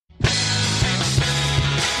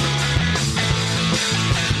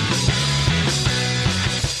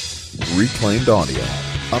Reclaimed Audio,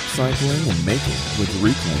 upcycling and making with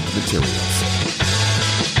reclaimed materials.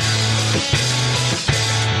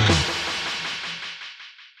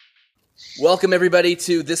 Welcome everybody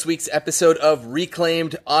to this week's episode of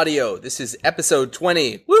Reclaimed Audio. This is episode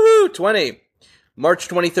 20. Woohoo! 20. March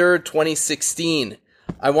 23rd, 2016.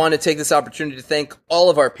 I want to take this opportunity to thank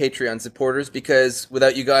all of our Patreon supporters because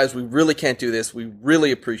without you guys, we really can't do this. We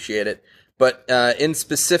really appreciate it. But in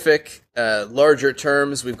specific, larger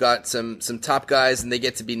terms, we've got some top guys, and they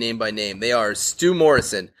get to be named by name. They are Stu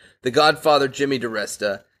Morrison, The Godfather Jimmy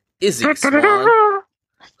DiResta, Izzy Swan.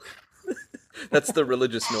 That's the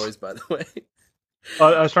religious noise, by the way.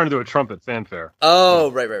 I was trying to do a trumpet fanfare. Oh,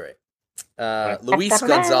 right. Luis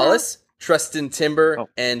Gonzalez, Tristan Timber,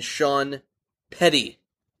 and Sean Petty.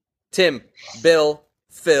 Tim, Bill,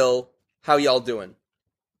 Phil, how y'all doing?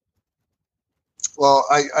 Well,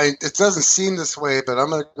 it doesn't seem this way, but I'm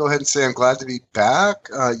going to go ahead and say I'm glad to be back.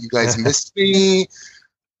 You guys missed me.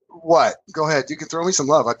 What? Go ahead. You can throw me some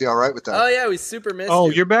love. I'd be all right with that. Oh, yeah, we super missed you.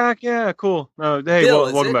 Oh, you're back? Yeah, cool. Hey,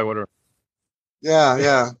 Bill, welcome back. Whatever.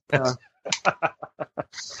 Yeah.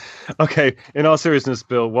 Okay, in all seriousness,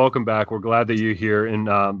 Bill, welcome back. We're glad that you're here.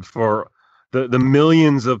 And for the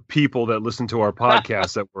millions of people that listen to our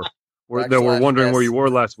podcast that were wondering where you were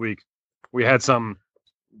last week, we had some...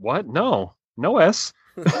 What? No S.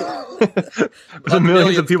 The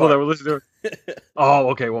millions of people that were listening to it. Oh,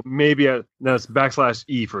 okay. Well, maybe that's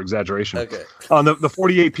 /E for exaggeration. Okay. The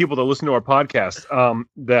 48 people that listen to our podcast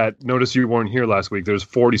that noticed you weren't here last week, there's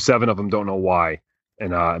 47 of them don't know why,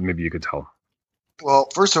 and maybe you could tell. Well,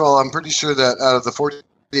 first of all, I'm pretty sure that out of the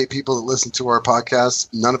 48 people that listen to our podcast,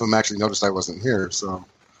 none of them actually noticed I wasn't here. So,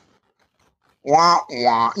 wah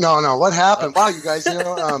wah. No. What happened? Wow, you guys,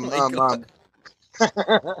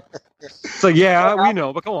 So yeah, we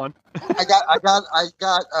know, but go on. I got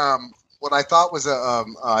what I thought was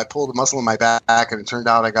I pulled a muscle in my back, and it turned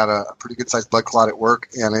out I got a pretty good sized blood clot at work,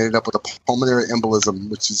 and I ended up with a pulmonary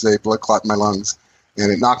embolism, which is a blood clot in my lungs,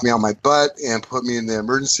 and it knocked me on my butt and put me in the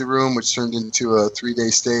emergency room, which turned into a 3-day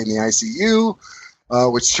stay in the ICU,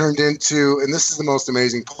 which turned into, and this is the most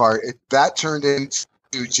amazing part, that turned into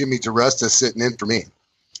Jimmy DiResta sitting in for me.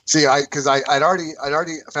 See, because I'd already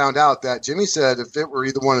found out that Jimmy said if it were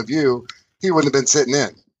either one of you, he wouldn't have been sitting in.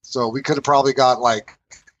 So we could have probably got I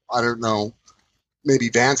don't know, maybe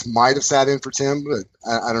Vance might have sat in for Tim, but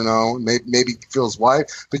I don't know, maybe Phil's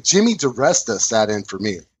wife. But Jimmy DiResta sat in for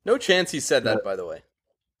me. No chance he said that, by the way.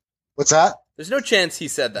 What's that? There's no chance he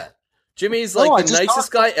said that. Jimmy's the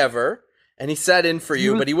nicest guy ever, and he sat in for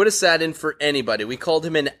you, but he would have sat in for anybody. We called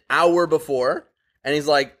him an hour before, and he's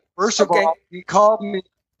like, first of all, he called me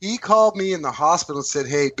in the hospital and said,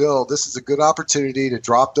 "Hey, Bill, this is a good opportunity to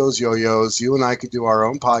drop those yo-yos. You and I could do our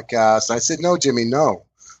own podcast." I said, "No, Jimmy, no.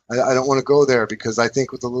 I don't want to go there because I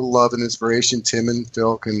think with a little love and inspiration, Tim and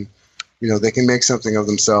Phil can, they can make something of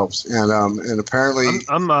themselves." And apparently,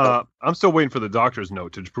 I'm still waiting for the doctor's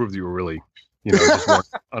note to prove that you were really, just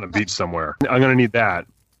on a beach somewhere. I'm gonna need that.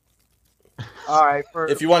 All right,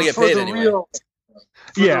 if you want to get paid anyway.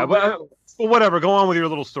 But whatever. Go on with your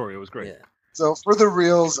little story. It was great. Yeah. So for the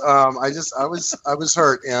reels, I was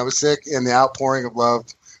hurt and I was sick, and the outpouring of love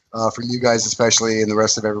from you guys especially and the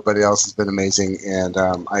rest of everybody else has been amazing, and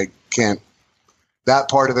that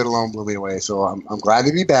part of it alone blew me away. So I'm glad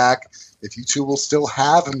to be back. If you two will still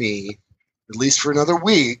have me, at least for another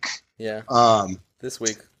week. Yeah. This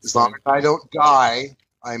week. As long as I don't die,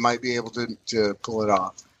 I might be able to pull it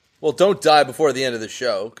off. Well, don't die before the end of the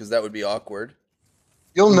show, because that would be awkward.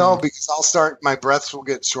 You'll know because my breaths will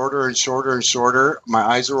get shorter and shorter and shorter. My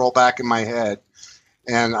eyes will roll back in my head.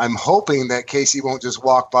 And I'm hoping that Casey won't just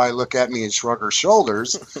walk by, look at me, and shrug her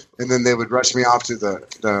shoulders, and then they would rush me off to the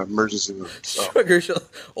emergency room. So. Shrug her shoulders.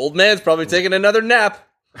 Old man's probably taking another nap.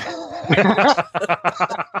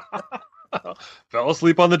 Fell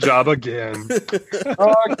asleep on the job again.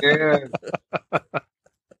 Again.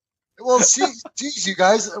 Well, geez, you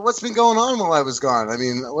guys, what's been going on while I was gone? I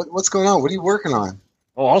mean, what's going on? What are you working on?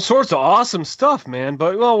 Oh, all sorts of awesome stuff, man.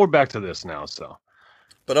 But, we're back to this now, so.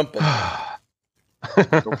 But and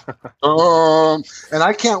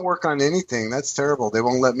I can't work on anything. That's terrible. They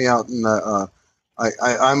won't let me out in the.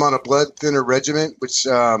 I'm on a blood thinner regimen, which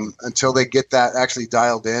until they get that actually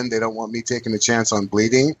dialed in, they don't want me taking a chance on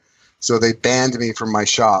bleeding. So they banned me from my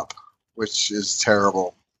shop, which is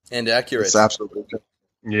terrible and accurate. It's absolutely terrible.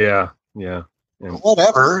 Yeah.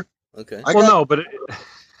 Whatever. Okay. No, but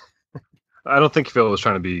I don't think Phil was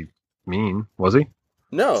trying to be mean, was he?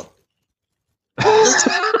 No.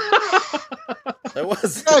 That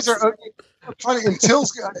was.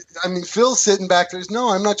 Phil's sitting back there. No,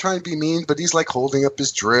 I'm not trying to be mean, but he's like holding up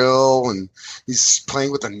his drill and he's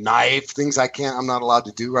playing with a knife, things I'm not allowed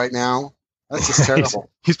to do right now. That's just terrible.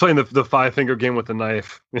 He's playing the 5-finger game with the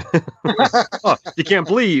knife. Oh, you can't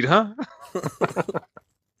bleed, huh?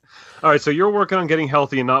 All right, so you're working on getting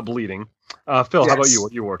healthy and not bleeding. Phil, How about you?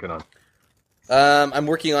 What are you working on? I'm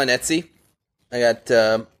working on Etsy. I got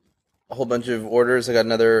a whole bunch of orders. I got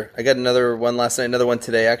another one last night, another one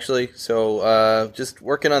today actually. So just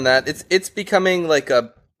working on that. It's becoming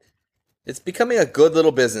a good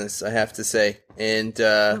little business, I have to say, and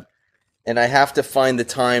I have to find the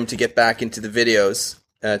time to get back into the videos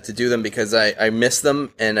to do them because I miss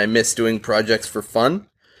them and I miss doing projects for fun.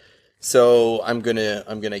 So I'm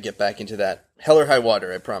gonna get back into that. Hell or high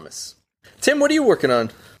water, I promise. Tim, what are you working on?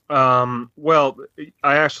 Well,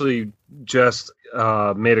 I actually just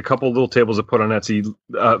made a couple little tables to put on Etsy.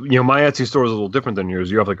 My Etsy store is a little different than yours.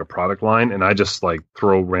 You have like a product line, and I just like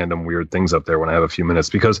throw random weird things up there when I have a few minutes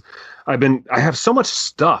because I have so much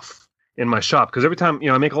stuff in my shop because every time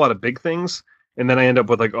I make a lot of big things, and then I end up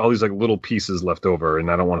with like all these like little pieces left over, and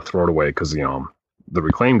I don't want to throw it away because I'm the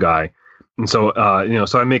Reclaim guy. And so,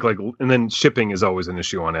 so I make and then shipping is always an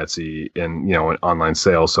issue on Etsy and, an online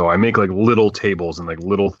sales. So I make like little tables and like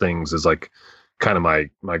little things is like kind of my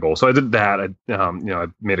goal. So I did that. I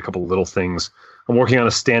made a couple of little things. I'm working on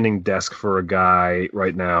a standing desk for a guy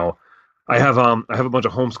right now. I have a bunch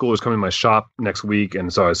of homeschoolers coming to my shop next week.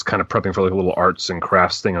 And so I was kind of prepping for like a little arts and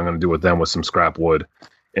crafts thing I'm going to do with them with some scrap wood.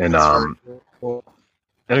 And, and I'm going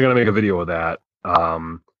to make a video of that.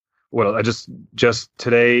 Well, I just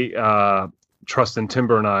today, Trustin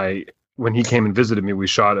Timber and I, when he came and visited me, we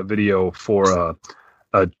shot a video for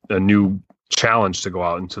a new challenge to go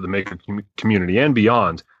out into the maker community and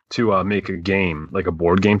beyond to make a game, like a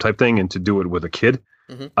board game type thing, and to do it with a kid.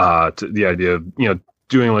 Mm-hmm. The idea of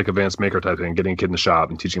doing like advanced maker type thing, getting a kid in the shop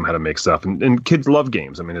and teaching him how to make stuff, and kids love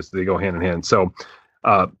games. I mean, they go hand in hand. So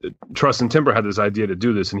Trustin Timber had this idea to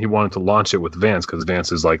do this, and he wanted to launch it with Vance because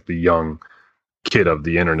Vance is like the young kid of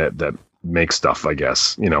the internet that makes stuff, I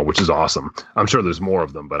guess, which is awesome. I'm sure there's more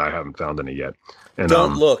of them, but I haven't found any yet. And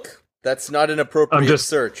don't look. That's not an appropriate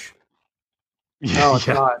search. Yeah, no, it's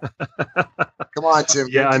not. Come on, Tim.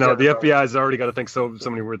 Yeah, I know. The FBI has already got to think so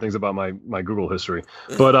many weird things about my Google history.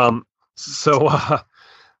 But that's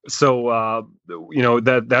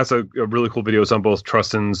a really cool video. It's on both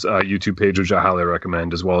Trustin's YouTube page, which I highly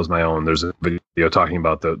recommend, as well as my own. There's a video talking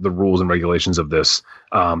about the rules and regulations of this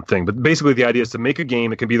thing. But basically, the idea is to make a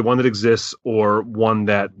game. It can be the one that exists or one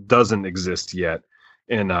that doesn't exist yet,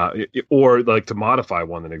 and or like to modify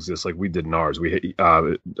one that exists, like we did in ours. We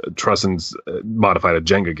Trustin's modified a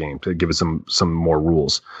Jenga game to give it some more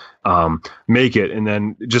rules. Make it and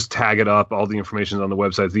then just tag it up. All the information is on the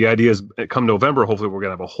website. The idea is come November, hopefully we're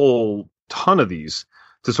going to have a whole ton of these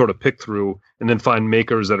to sort of pick through and then find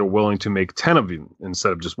makers that are willing to make 10 of them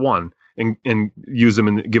instead of just one and use them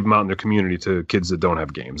and give them out in their community to kids that don't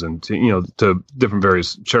have games and to different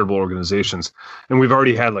various charitable organizations. And we've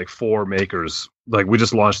already had like 4 makers. Like we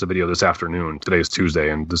just launched the video this afternoon. Today is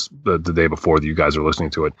Tuesday, and this the day before that you guys are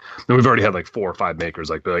listening to it. And we've already had like 4 or 5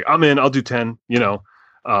 makers like be like, I'm in, I'll do 10,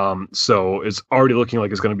 So it's already looking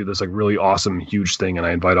like it's going to be this like really awesome, huge thing. And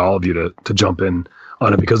I invite all of you to jump in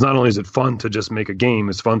on it because not only is it fun to just make a game,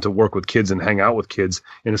 it's fun to work with kids and hang out with kids,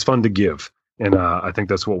 and it's fun to give. And I think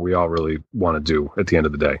that's what we all really want to do at the end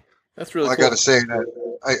of the day. That's really cool. I got to say that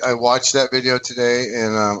I watched that video today,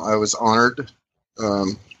 and I was honored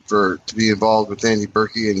to be involved with Andy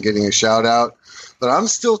Berkey and getting a shout out. But I'm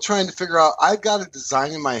still trying to figure out. I've got a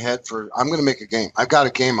design in my head I'm going to make a game. I've got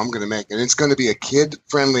a game I'm going to make, and it's going to be a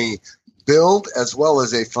kid-friendly build as well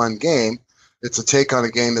as a fun game. It's a take on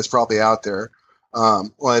a game that's probably out there.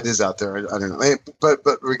 Well, it is out there. I don't know.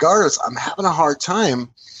 But regardless, I'm having a hard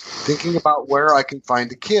time thinking about where I can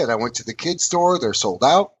find a kid. I went to the kid store. They're sold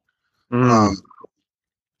out.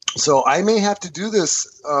 So I may have to do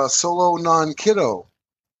this solo non-kiddo.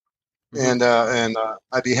 And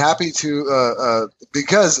I'd be happy to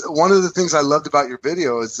because one of the things I loved about your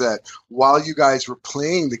video is that while you guys were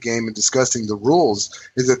playing the game and discussing the rules,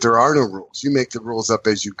 is that there are no rules. You make the rules up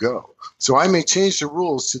as you go. So I may change the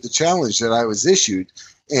rules to the challenge that I was issued,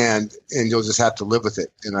 and you'll just have to live with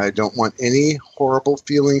it. And I don't want any horrible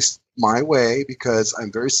feelings my way because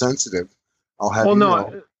I'm very sensitive. I'll have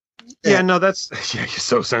know. Yeah, no, you're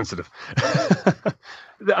so sensitive.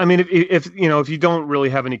 I mean, if you don't really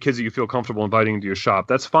have any kids that you feel comfortable inviting into your shop,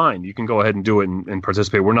 that's fine. You can go ahead and do it and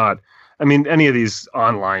participate. We're not, any of these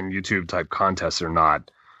online YouTube type contests are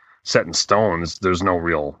not set in stone. There's no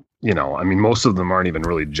real I mean, most of them aren't even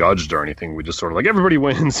really judged or anything. We just sort of like everybody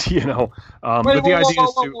wins, Wait, but the idea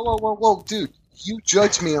is to. Whoa, dude! You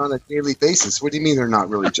judge me on a daily basis. What do you mean they're not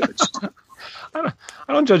really judged? I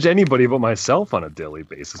don't judge anybody but myself on a daily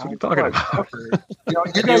basis. What are you talking about?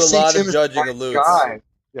 You guys do a lot Tim of judging of Luke.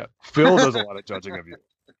 Yeah, Phil does a lot of judging of you.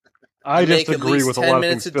 I just agree with a lot of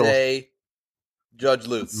things. 10 minutes a day, Judge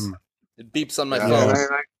Lutz. It beeps on my phone.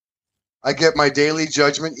 I get my daily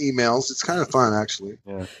judgment emails. It's kind of fun, actually.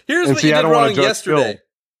 Yeah. Here's what you did wrong yesterday.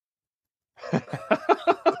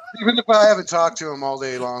 Even if I haven't talked to him all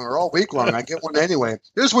day long or all week long, I get one anyway.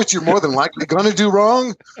 Here's what you're more than likely going to do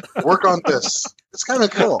wrong. Work on this. It's kind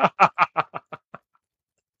of cool.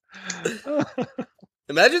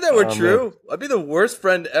 Imagine that were true. Man. I'd be the worst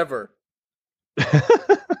friend ever.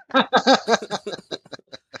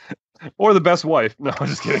 Or the best wife. No, I'm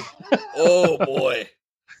just kidding. Oh, boy.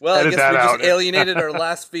 Well, I guess we just alienated our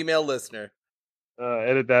last female listener.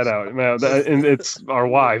 Edit that out. Man, and it's our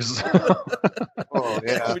wives. Oh,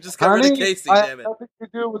 yeah. We just covered it, Casey, damn it. Nothing to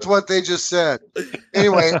do with what they just said.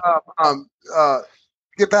 Anyway,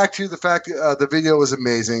 get back to the fact that the video was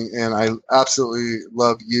amazing, and I absolutely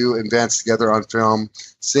love you and Vance together on film.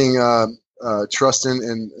 Seeing Trustin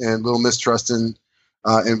and Little Miss Trustin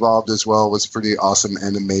involved as well was pretty awesome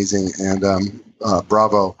and amazing. And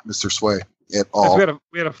bravo, Mr. Sway. At all.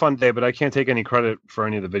 We had a fun day, but I can't take any credit for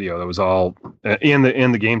any of the video. That was all in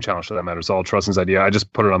the game challenge, for that matter. It's all Trustin's idea. I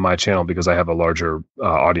just put it on my channel because I have a larger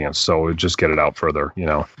audience, so it just get it out further,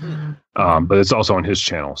 But it's also on his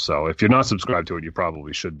channel, so if you're not subscribed to it, you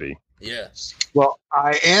probably should be. Yes. Well,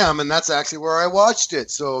 I am, and that's actually where I watched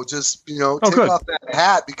it. So just take off that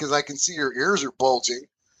hat because I can see your ears are bulging.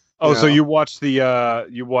 Oh, so you watched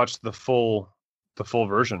the full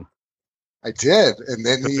version. I did, and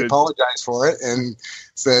then he apologized for it and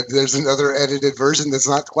said there's another edited version that's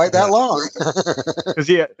not quite that long. Because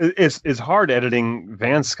it's hard editing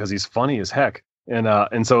Vance because he's funny as heck, and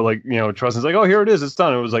so Trustin's like, oh, here it is, it's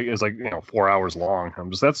done. It's like 4 hours long.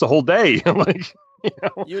 That's the whole day.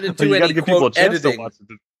 You didn't do any quote editing.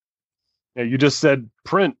 Yeah, you just said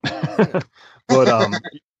print, but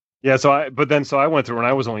yeah. So I went through and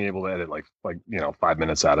I was only able to edit like 5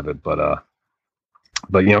 minutes out of it, but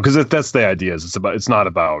because that's the idea. It's not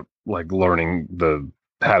about like learning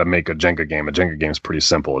how to make a Jenga game. A Jenga game is pretty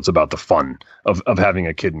simple. It's about the fun of having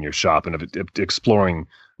a kid in your shop and of exploring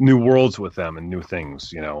new worlds with them and new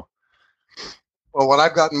things. Well, what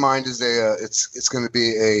I've got in mind is it's going to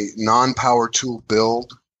be a non-power tool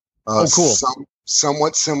build. Cool.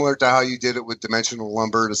 Somewhat similar to how you did it with Dimensional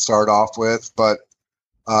Lumber to start off with, but.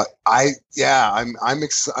 I'm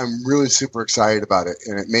really super excited about it,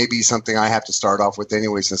 and it may be something I have to start off with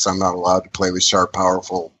anyway, since I'm not allowed to play with sharp,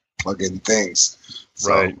 powerful plug-in things. So.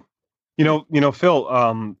 Right.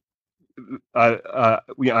 Phil.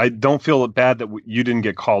 I don't feel bad that you didn't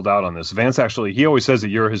get called out on this. Vance actually, he always says that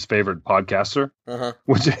you're his favorite podcaster,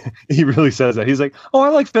 which he really says that. He's like, "Oh, I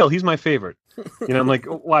like Phil. He's my favorite." I'm like,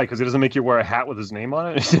 why? Because he doesn't make you wear a hat with his name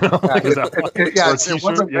on it. It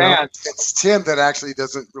wasn't Vance. It's Tim that actually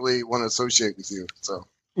doesn't really want to associate with you. So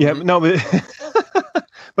yeah, no,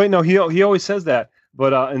 but no, he always says that.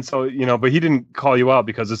 But and so but he didn't call you out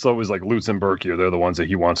because it's always like Lutz and Berkey. They're the ones that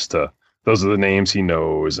he wants to. Those are the names he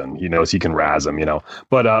knows, and he knows he can razz them,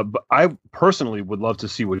 But I personally would love to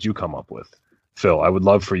see what you come up with, Phil. I would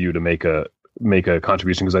love for you to make a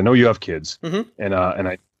contribution because I know you have kids, and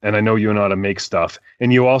I know you know how to make stuff,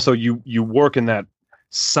 and you also you work in that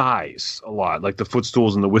size a lot, like the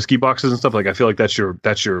footstools and the whiskey boxes and stuff. Like I feel like that's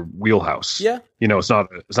your wheelhouse. Yeah, it's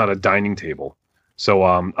not a dining table. So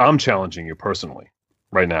I'm challenging you personally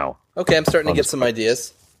right now. Okay, I'm starting to get some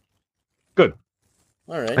ideas. Good.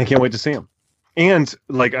 All right. I can't wait to see him. And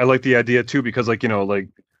I like the idea too, because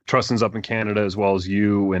Trustin's up in Canada as well as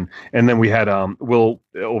you. And then we had Will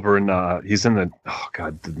over in, he's in the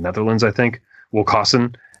Netherlands, I think. Will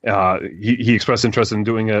Kossen. He expressed interest in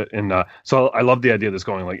doing it. And so I love the idea that's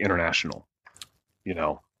going international,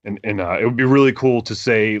 and it would be really cool to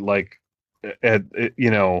say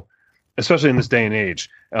especially in this day and age,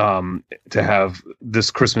 to have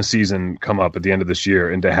this Christmas season come up at the end of this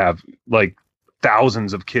year and to have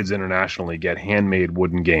thousands of kids internationally get handmade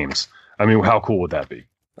wooden games. I mean, how cool would that be?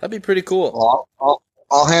 That'd be pretty cool. Well,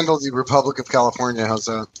 I'll handle the Republic of California. How's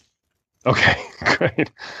that? Okay, great.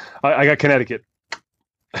 I got Connecticut.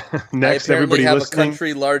 Next, I everybody have listening. A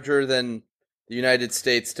country larger than the United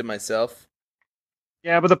States to myself.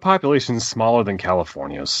 Yeah, but the population is smaller than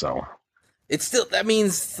California's, so that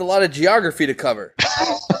means it's a lot of geography to cover.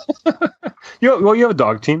 You have a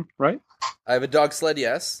dog team, right? I have a dog sled,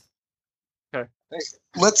 yes. Okay.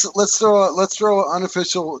 Let's throw an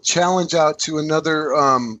unofficial challenge out to another.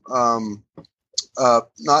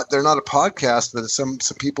 They're not a podcast, but some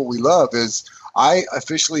people we love. Is I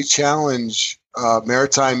officially challenge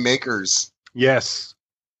maritime makers. Yes.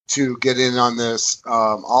 To get in on this.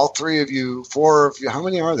 All three of you, four of you, how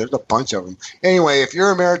many are there? There's a bunch of them. Anyway, if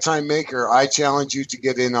you're a maritime maker, I challenge you to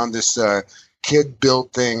get in on this kid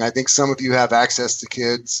build thing. I think some of you have access to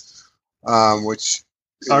kids, which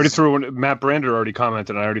I already threw one. Matt Brander already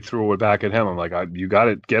commented, and I already threw it back at him. I'm like, you got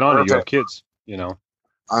to get on it. You have kids, you know.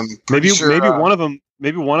 Maybe one of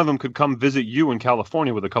them could come visit you in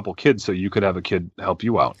California with a couple kids, so you could have a kid help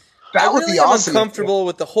you out. That would be awesome. I'm uncomfortable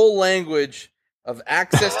with the whole language of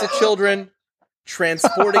access to children,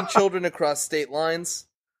 transporting children across state lines,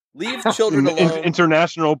 leave children alone.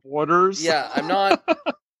 International borders. Yeah, I'm not.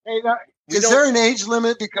 Hey, is there an age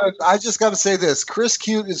limit? Because I just got to say this: Chris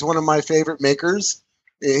Cute is one of my favorite makers.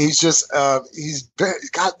 He's just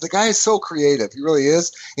the guy is so creative. He really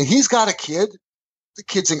is, and he's got a kid. The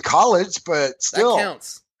kid's in college, but still that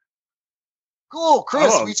counts. Cool,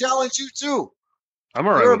 Chris. We challenge you too. I'm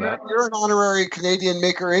all right with that. You're an honorary Canadian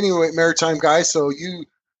maker anyway, maritime guy. So you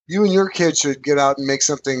and your kid should get out and make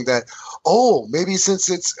something that. Oh, maybe since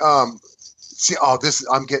it's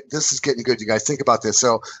this is getting good. You guys think about this.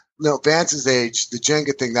 So Vance's age, the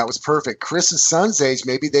Jenga thing, that was perfect. Chris's son's age,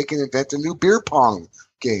 maybe they can invent a new beer pong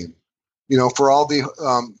game. You know, for all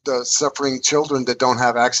the suffering children that don't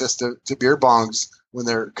have access to beer bongs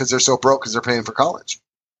because they're so broke because they're paying for college.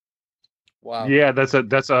 Wow. Yeah, that's a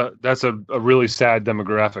really sad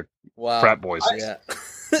demographic. Wow. Frat boys. Yeah.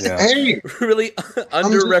 Hey, really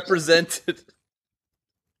underrepresented.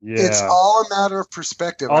 Yeah. It's all a matter of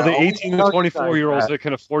perspective. All the 18 to 24-year-olds that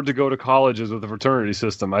can afford to go to colleges with the fraternity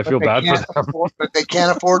system. I feel bad for them. But they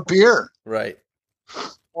can't afford beer. Right.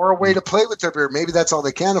 Or a way to play with their beer. Maybe that's all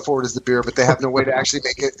they can afford is the beer, but they have no way to actually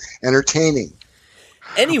make it entertaining.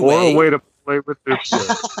 Anyway. Or a way to play with their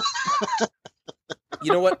beer.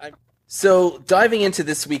 You know what? So diving into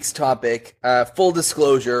this week's topic, full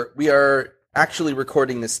disclosure, we are actually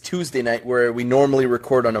recording this Tuesday night where we normally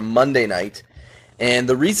record on a Monday night. And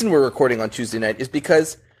the reason we're recording on Tuesday night is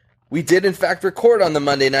because we did in fact record on the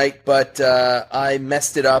Monday night, but I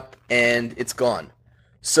messed it up and it's gone.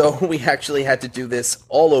 So we actually had to do this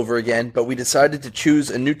all over again, but we decided to choose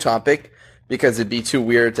a new topic because it'd be too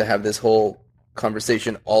weird to have this whole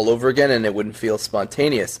conversation all over again and it wouldn't feel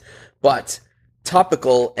spontaneous. But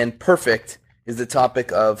topical and perfect is the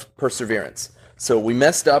topic of perseverance. So we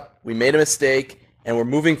messed up, we made a mistake, and we're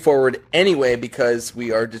moving forward anyway because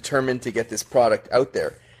we are determined to get this product out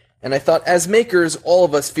there. And I thought as makers, all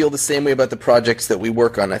of us feel the same way about the projects that we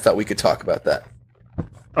work on. I thought we could talk about that.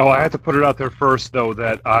 Oh, I had to put it out there first, though,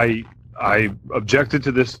 that I objected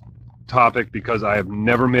to this topic because I have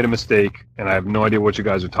never made a mistake, and I have no idea what you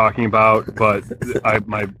guys are talking about, but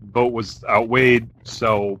my vote was outweighed,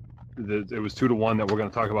 so it was 2-1 that we're going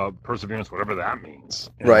to talk about perseverance, whatever that means.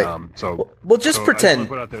 And, right. Well, just pretend. I just want to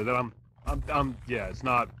put out there that I'm it's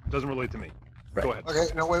not, doesn't relate to me. Right. Go ahead. Okay,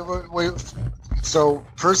 no, wait. So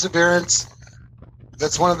perseverance,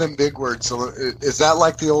 that's one of them big words. So is that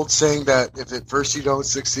like the old saying that if at first you don't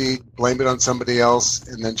succeed, blame it on somebody else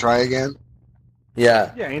and then try again?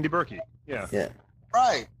 Yeah. Yeah, Andy Berkey. Yeah.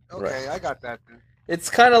 Right. Okay, Right. I got that. It's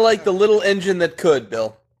kind of like the little engine that could,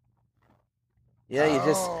 Bill. Yeah, you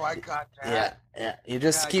just... Oh, I got that. Yeah. You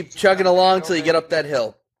just keep chugging along till you get up that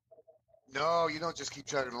hill. No, you don't just keep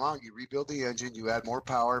chugging along. You rebuild the engine, you add more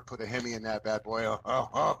power, put a Hemi in that bad boy.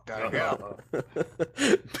 Down hill.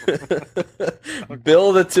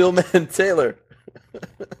 Bill the Tillman Taylor.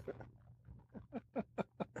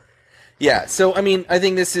 Yeah, so, I mean, I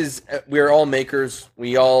think this is, we're all makers.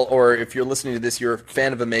 We all, or if you're listening to this, you're a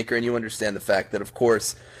fan of a maker, and you understand the fact that, of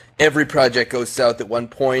course, every project goes south at one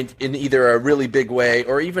point in either a really big way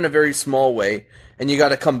or even a very small way, and you got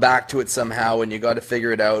to come back to it somehow, and you got to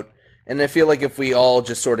figure it out. And I feel like if we all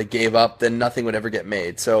just sort of gave up, then nothing would ever get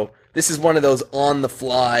made. So this is one of those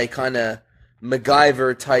on-the-fly kind of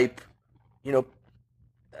MacGyver-type,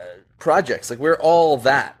 projects. Like, we're all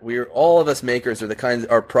that. We're all of us makers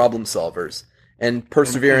are problem solvers, and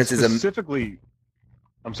perseverance is specifically.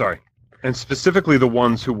 I'm sorry, and specifically the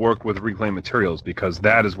ones who work with reclaimed materials, because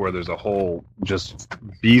that is where there's a whole just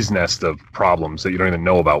bee's nest of problems that you don't even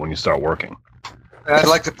know about when you start working. And I'd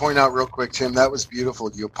like to point out real quick, Tim, that was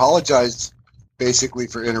beautiful. You apologized basically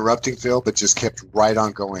for interrupting Phil, but just kept right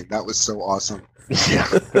on going. That was so awesome. Yeah,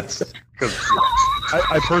 because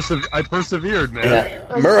I persevered, man. Yeah.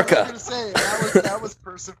 America. I was going to say, that was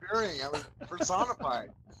persevering. I was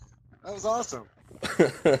personified. That was awesome.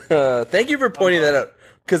 Thank you for pointing that out,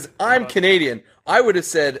 because I'm Canadian. I would have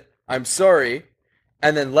said, I'm sorry,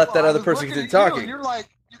 and then let that other person continue talking. You're like,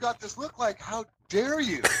 you got this look like, how dare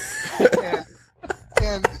you?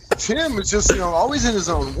 and Tim is just, always in his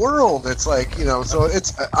own world. It's like, so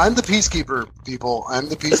I'm the peacekeeper, people. I'm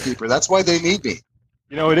the peacekeeper. That's why they need me.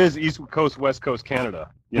 It is East Coast, West Coast, Canada.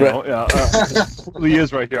 It really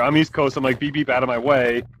is right here. I'm East Coast. I'm like, beep, beep, out of my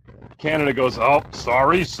way. Canada goes, oh,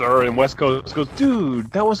 sorry, sir. And West Coast goes,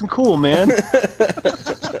 dude, that wasn't cool, man.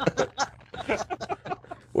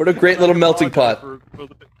 What a great little melting pot. We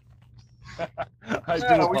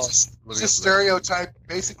just stereotyped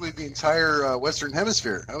basically the entire Western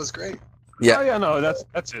Hemisphere. That was great. Yeah. Oh, yeah, no,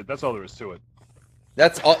 that's it. That's all there is to it.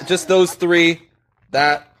 That's all, just those three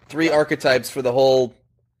archetypes for the whole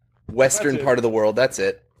Western part of the world. That's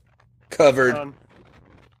it. Covered. All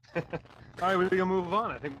right, we're gonna move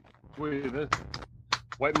on. I think we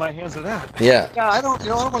wipe my hands of that. Yeah. Yeah, I don't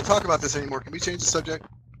want to talk about this anymore. Can we change the subject?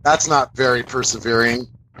 That's not very persevering.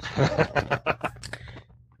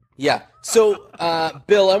 Yeah. So,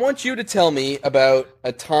 Bill, I want you to tell me about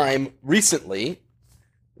a time recently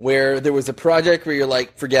where there was a project where you're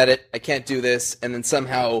like, forget it, I can't do this, and then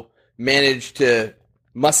somehow managed to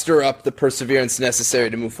muster up the perseverance necessary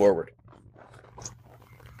to move forward.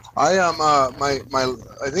 I I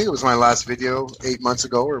think it was my last video 8 months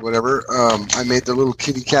ago or whatever. I made the little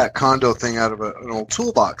kitty cat condo thing out of an old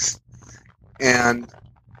toolbox, and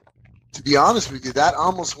to be honest with you, that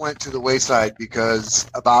almost went to the wayside because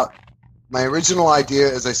about my original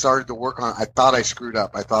idea as I started to work on it, I thought I screwed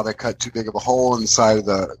up. I thought I cut too big of a hole in the side of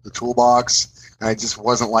the toolbox, and I just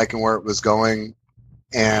wasn't liking where it was going.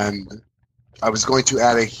 And I was going to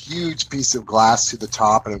add a huge piece of glass to the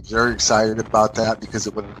top, and I'm very excited about that because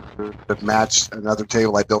it would have matched another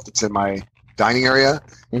table I built that's in my dining area.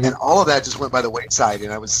 Mm-hmm. And all of that just went by the wayside,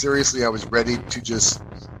 and I was ready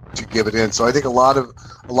to give it in. So I think a lot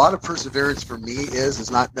of perseverance for me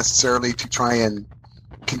is not necessarily to try and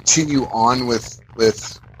continue on with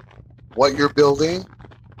what you're building.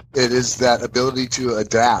 It is that ability to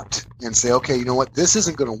adapt and say, okay, you know what, this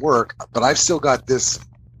isn't going to work, but I've still got this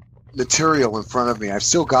material in front of me. I've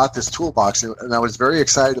still got this toolbox, and I was very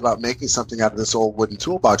excited about making something out of this old wooden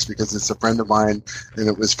toolbox because it's a friend of mine, and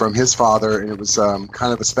it was from his father, and it was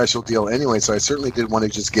kind of a special deal anyway. So I certainly didn't want to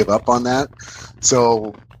just give up on that.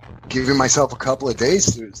 So giving myself a couple of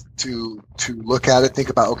days to look at it, think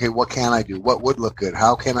about, okay, what can I do? What would look good?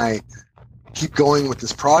 How can I keep going with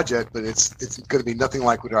this project? But it's going to be nothing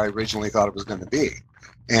like what I originally thought it was going to be,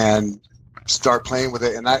 and start playing with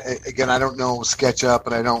it. And I don't know SketchUp,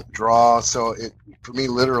 and I don't draw, so for me,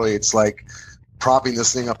 literally, it's like propping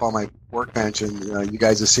this thing up on my workbench. And you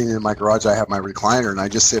guys have seen it in my garage. I have my recliner, and I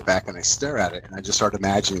just sit back and I stare at it, and I just start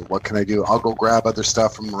imagining, what can I do? I'll go grab other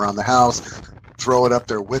stuff from around the house, throw it up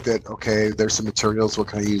there with it. Okay, there's some materials. What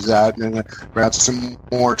can I use that? And then grab some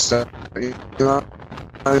more stuff. It's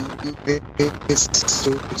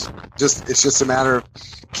just a matter of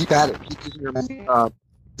keep at it. Keep using your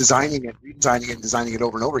designing it, redesigning it, and designing it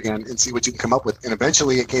over and over again, and see what you can come up with. And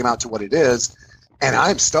eventually, it came out to what it is, and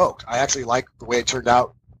I'm stoked. I actually like the way it turned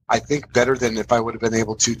out. I think better than if I would have been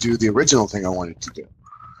able to do the original thing I wanted to do.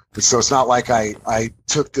 So it's not like I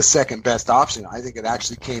took the second best option. I think it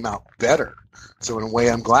actually came out better. So in a way,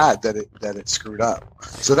 I'm glad that it screwed up.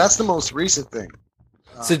 So that's the most recent thing.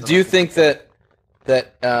 So do you think that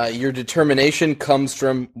your determination comes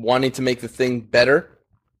from wanting to make the thing better?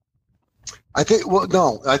 I think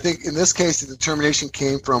in this case, the determination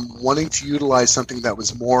came from wanting to utilize something that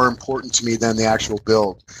was more important to me than the actual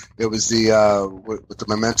build. It was with the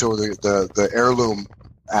memento, the heirloom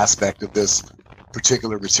aspect of this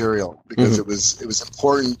particular material, because it was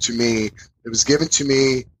important to me. It was given to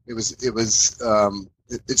me.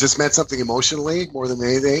 It just meant something emotionally more than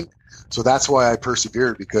anything. So that's why I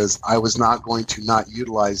persevered, because I was not going to not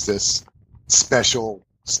utilize this special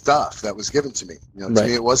stuff that was given to me. To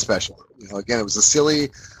me, it was special. Again, it was a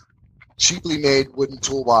silly, cheaply made wooden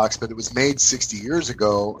toolbox, but it was made 60 years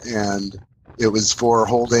ago, and it was for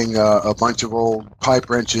holding a bunch of old pipe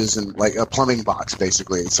wrenches and like a plumbing box,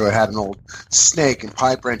 basically. So it had an old snake and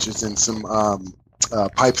pipe wrenches and some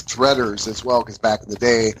pipe threaders as well, because back in the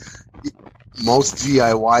day, most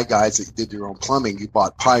DIY guys that did your own plumbing, you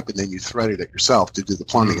bought pipe and then you threaded it yourself to do the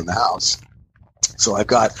plumbing in the house. So I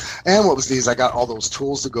got all those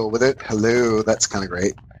tools to go with it. Hello, that's kind of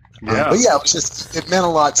great. Yeah. But yeah, it meant a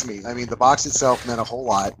lot to me. I mean, the box itself meant a whole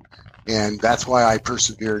lot, and that's why I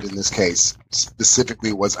persevered in this case.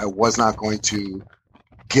 Specifically, I was not going to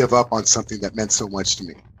give up on something that meant so much to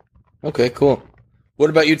me. Okay, cool.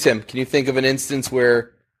 What about you, Tim? Can you think of an instance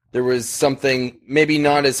where there was something maybe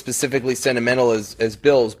not as specifically sentimental as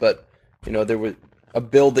Bill's, but there was a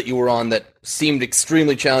build that you were on that seemed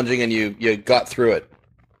extremely challenging and you got through it?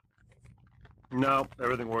 No,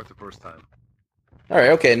 everything worked the first time. All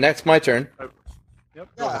right, okay, next my turn. Yep.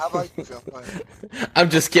 Yeah, how about you, Phil? Go ahead. I'm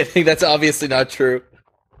just kidding. That's obviously not true.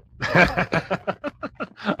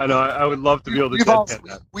 I know. I would love to be able to We've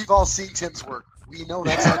that. We've all seen Tim's work. We know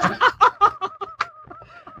that's not true.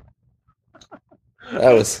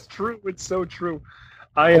 That was It's true. It's so true.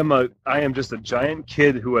 I am just a giant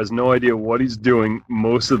kid who has no idea what he's doing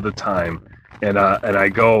most of the time. And I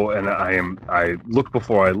go and I look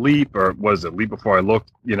before I leap, or was it leap before I look,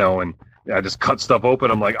 and I just cut stuff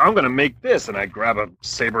open. I'm like, I'm gonna make this, and I grab a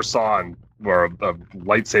saber saw or a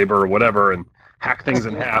lightsaber or whatever and hack things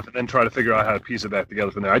in half, and then try to figure out how to piece it back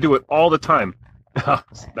together from there. I do it all the time.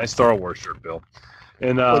 Nice Star Wars shirt, Bill.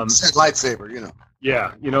 And lightsaber,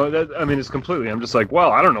 Yeah, it's completely. I'm just like,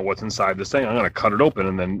 well, I don't know what's inside this thing. I'm gonna cut it open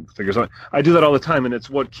and then figure something. I do that all the time, and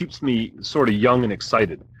it's what keeps me sort of young and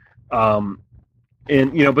excited. But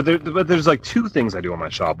there's like two things I do in my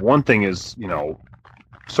shop. One thing is,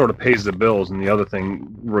 sort of pays the bills, and the other thing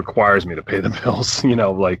requires me to pay the bills.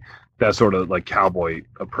 Like that sort of like cowboy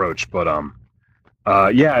approach. But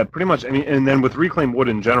yeah, pretty much. And then with reclaimed wood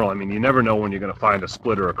in general, you never know when you're going to find a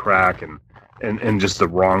split or a crack and just the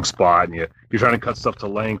wrong spot, and you're trying to cut stuff to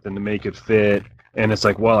length and to make it fit. And it's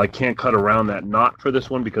like, well, I can't cut around that knot for this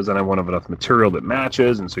one because then I won't have enough material that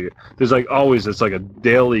matches. And so there's like always, it's like a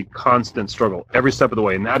daily constant struggle every step of the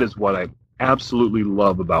way. And that is what I absolutely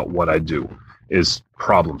love about what I do, is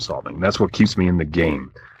problem solving. That's what keeps me in the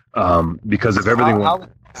game. Because if everything...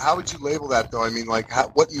 How would you label that, though?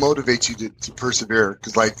 What motivates you to persevere?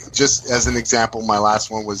 Because, just as an example, my last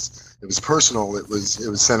one was personal. It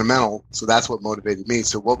was sentimental. So that's what motivated me.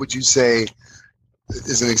 So what would you say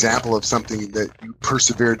is an example of something that you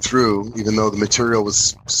persevered through, even though the material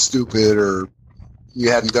was stupid or you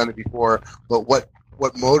hadn't done it before? But what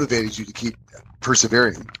motivated you to keep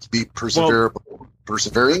persevering, to be perseverable,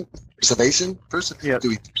 persevering, preservation? Yeah. Do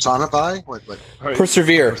we personify? What? Right.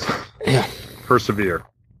 persevere. Yeah. Persevere.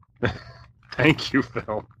 Thank you,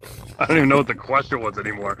 Phil. I don't even know what the question was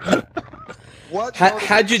anymore. What?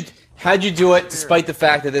 How'd you do it, despite the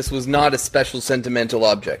fact that this was not a special sentimental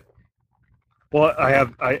object? Well,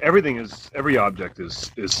 every object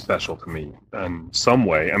is special to me in some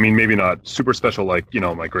way. Maybe not super special like,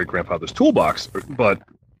 my great grandfather's toolbox, but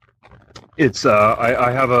it's,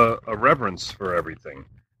 I have a reverence for everything.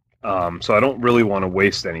 So I don't really want to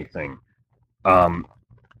waste anything.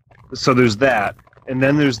 So there's that. And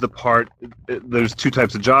then there's there's two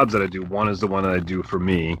types of jobs that I do. One is the one that I do for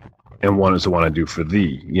me, and one is the one I do for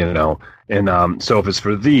thee, And so if it's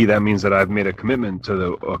for thee, that means that I've made a commitment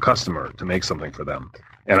to a customer to make something for them.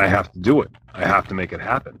 And I have to do it. I have to make it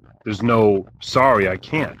happen. There's no, sorry, I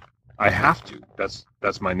can't. I have to.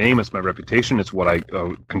 That's my name. It's my reputation. It's what I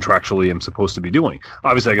contractually am supposed to be doing.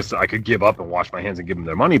 Obviously, I guess I could give up and wash my hands and give them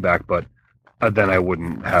their money back, but then I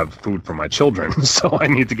wouldn't have food for my children. So I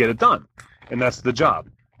need to get it done. And that's the job.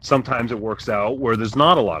 Sometimes it works out where there's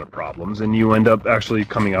not a lot of problems and you end up actually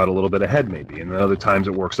coming out a little bit ahead maybe. And then other times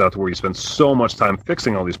it works out to where you spend so much time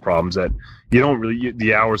fixing all these problems that you don't really,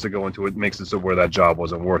 the hours that go into it makes it so where that job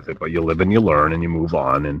wasn't worth it. But you live and you learn and you move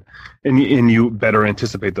on and you better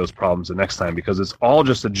anticipate those problems the next time, because it's all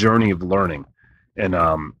just a journey of learning. And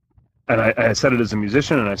I said it as a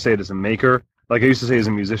musician and I say it as a maker. Like I used to say as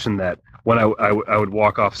a musician that when I would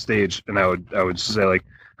walk off stage and I would say like,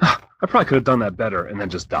 I probably could have done that better, and then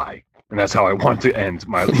just die. And that's how I want to end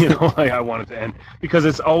my, I want it to end, because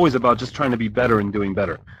it's always about just trying to be better and doing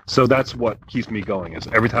better. So that's what keeps me going. Is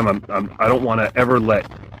every time I don't want to ever let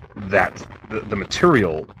the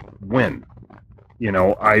material win.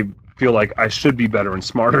 I feel like I should be better and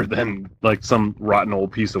smarter than like some rotten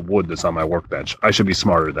old piece of wood that's on my workbench. I should be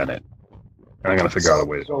smarter than it. And I'm going to figure out a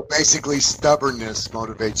way to do it. So basically stubbornness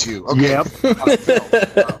motivates you. Okay.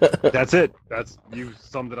 Yep. That's it. You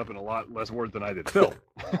summed it up in a lot less words than I did. Phil.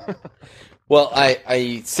 Well,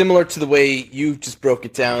 I similar to the way you just broke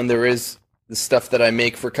it down, there is the stuff that I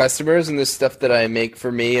make for customers and the stuff that I make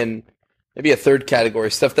for me, and maybe a third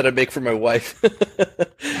category, stuff that I make for my wife.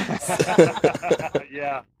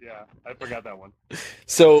 Yeah. I forgot that one.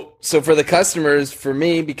 So for the customers, for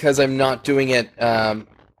me, because I'm not doing it,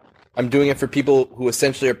 I'm doing it for people who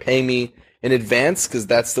essentially are paying me in advance, because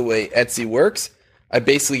that's the way Etsy works. I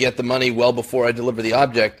basically get the money well before I deliver the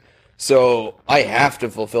object. So I have to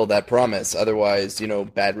fulfill that promise. Otherwise,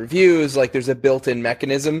 bad reviews, like there's a built-in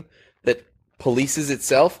mechanism that polices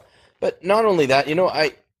itself. But not only that,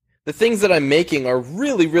 the things that I'm making are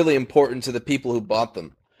really, really important to the people who bought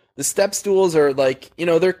them. The step stools are like,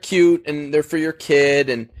 they're cute and they're for your kid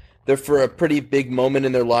and they're for a pretty big moment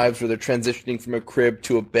in their lives where they're transitioning from a crib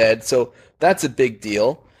to a bed. So that's a big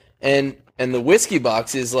deal. And and the whiskey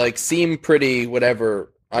boxes like seem pretty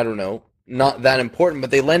whatever, I don't know, not that important, but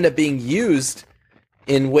they end up being used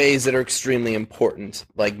in ways that are extremely important,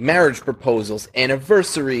 like marriage proposals,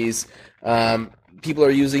 anniversaries. People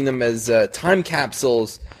are using them as time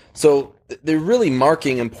capsules. So they're really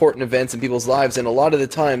marking important events in people's lives, and a lot of the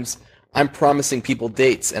times I'm promising people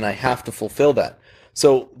dates, and I have to fulfill that.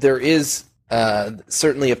 So there is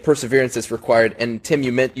certainly a perseverance that's required. And Tim,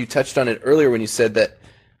 you touched on it earlier when you said that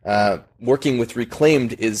working with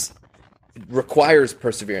Reclaimed requires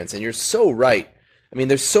perseverance, and you're so right. I mean,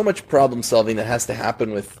 there's so much problem solving that has to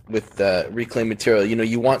happen with Reclaimed material. You know,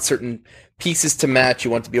 you want certain pieces to match,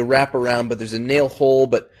 you want it to be a wraparound, but there's a nail hole,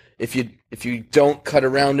 but if you don't cut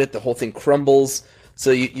around it, the whole thing crumbles.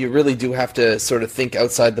 So you really do have to sort of think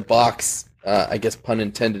outside the box, I guess pun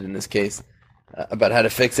intended in this case, about how to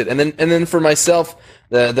fix it. And then for myself,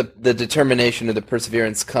 the determination or the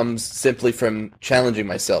perseverance comes simply from challenging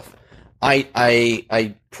myself.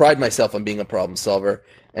 I pride myself on being a problem solver,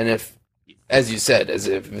 and if, as you said, as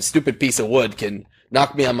if a stupid piece of wood can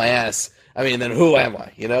knock me on my ass, I mean, then who am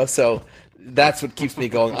I, you know? So that's what keeps me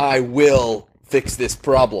going. I will fix this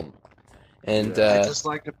problem. And I'd just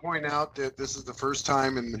like to point out that this is the first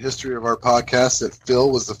time in the history of our podcast that Phil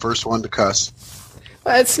was the first one to cuss.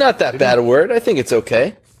 It's not that bad a word. I think it's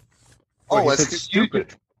okay. Oh, it's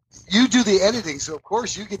stupid. You do the editing, so of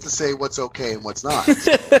course you get to say what's okay and what's not.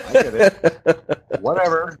 So I get it.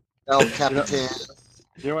 Whatever. El Capitan.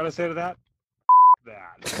 You know what I say to that?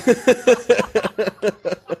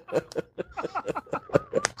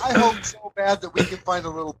 I hope so bad that we can find a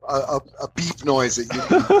little a beep noise that you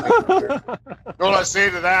can. You know what I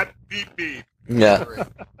say to that? Beep beep. Yeah.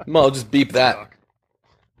 Well, I'll just beep that.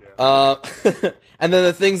 And then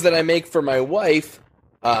the things that I make for my wife,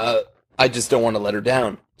 I just don't want to let her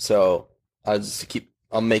down. So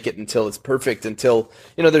I'll make it until it's perfect. Until,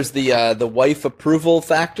 you know, there's the wife approval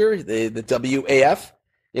factor, the WAF.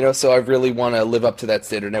 You know, so I really want to live up to that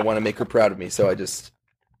standard, and I want to make her proud of me. So I just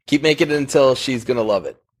keep making it until she's going to love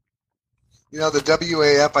it. You know, the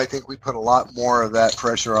WAF, I think we put a lot more of that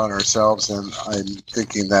pressure on ourselves than I'm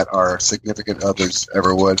thinking that our significant others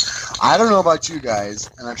ever would. I don't know about you guys,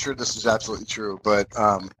 and I'm sure this is absolutely true, but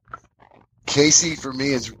Casey, for me,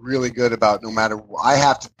 is really good about no matter – I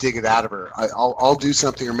have to dig it out of her. I'll do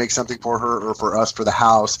something or make something for her or for us for the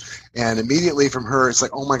house, and immediately from her it's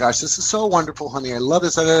like, oh, my gosh, this is so wonderful, honey. I love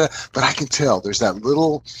this. But I can tell there's that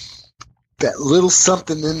little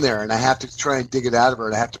something in there, and I have to try and dig it out of her,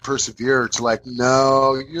 and I have to persevere to like,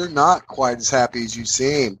 no, you're not quite as happy as you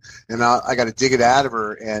seem. And I got to dig it out of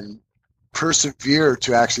her and persevere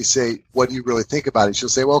to actually say, what do you really think about it? She'll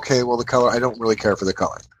say, well, okay, well, the color, I don't really care for the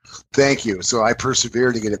color. Thank you. So I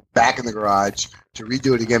persevere to get it back in the garage, to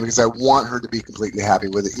redo it again, because I want her to be completely happy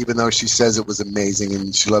with it, even though she says it was amazing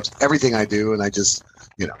and she loves everything I do. And I just,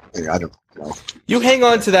 you know, I don't know. You hang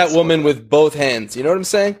on to that woman with both hands. You know what I'm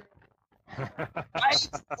saying?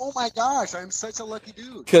 Oh my gosh, I'm such a lucky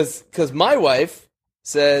dude. Because my wife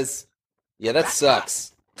says, yeah, that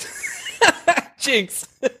sucks. Jinx.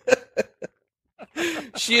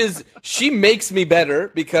 She makes me better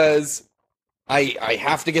because I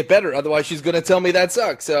have to get better. Otherwise, she's going to tell me that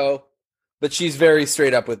sucks. So, but she's very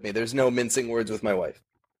straight up with me. There's no mincing words with my wife.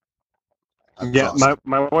 Yeah,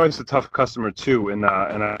 my wife's a tough customer too, and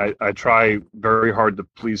I try very hard to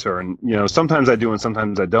please her, and you know, sometimes I do and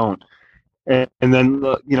sometimes I don't. And then,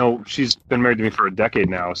 you know, she's been married to me for a decade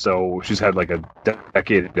now, so she's had like a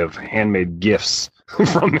decade of handmade gifts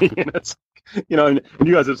from me. And it's, you know, and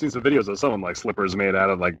you guys have seen some videos of someone like slippers made out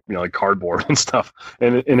of like, you know, like cardboard and stuff.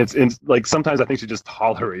 And it's like sometimes I think she just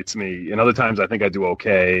tolerates me, and other times I think I do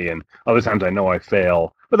okay, and other times I know I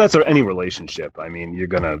fail. But that's any relationship. I mean, you're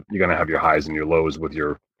gonna have your highs and your lows with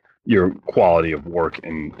your quality of work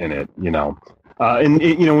in it, you know. And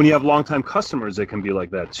you know, when you have longtime customers, it can be like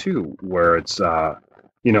that too, where it's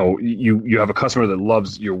you know, you have a customer that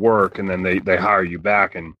loves your work, and then they hire you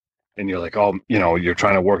back, and you're like, oh, you know, you're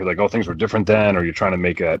trying to work like, oh, things were different then, or you're trying to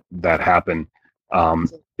make that happen.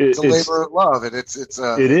 It's a labor of love, and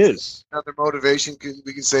it is another motivation.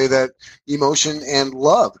 We can say that emotion and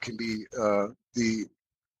love can be the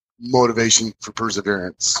motivation for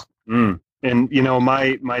perseverance. And, you know,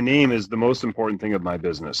 my name is the most important thing of my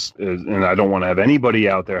business, and I don't want to have anybody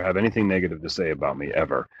out there have anything negative to say about me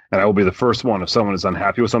ever. And I will be the first one. If someone is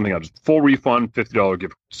unhappy with something, I'll just full refund, $50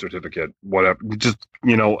 gift certificate, whatever. Just,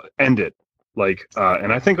 you know, end it. Like,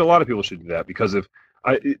 and I think a lot of people should do that, because if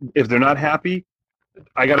they're not happy,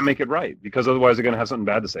 I got to make it right, because otherwise they're going to have something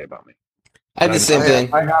bad to say about me. I had the same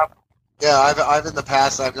thing. I've in the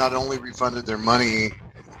past, I've not only refunded their money,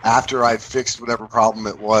 after I fixed whatever problem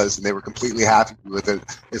it was and they were completely happy with it,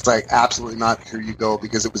 it's like, absolutely not, here you go,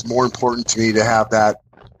 because it was more important to me to have that,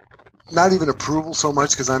 not even approval so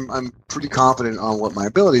much, because I'm pretty confident on what my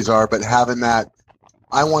abilities are, but having that,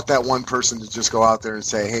 I want that one person to just go out there and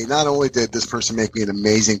say, hey, not only did this person make me an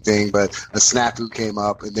amazing thing, but a snafu came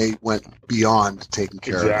up and they went beyond taking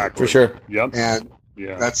care of it. For sure. Yep. And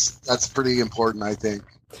that's pretty important, I think.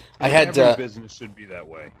 I had every business should be that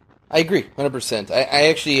way. I agree, 100%. I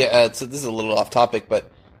actually, so this is a little off topic,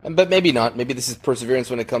 but maybe not. Maybe this is perseverance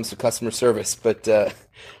when it comes to customer service. But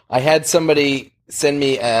I had somebody send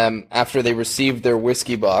me, after they received their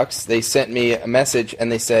whiskey box, they sent me a message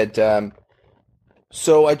and they said,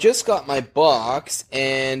 so I just got my box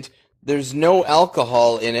and there's no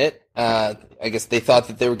alcohol in it. I guess they thought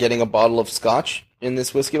that they were getting a bottle of scotch in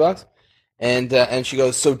this whiskey box. And she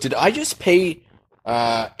goes, so did I just pay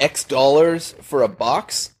X dollars for a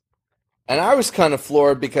box? And I was kind of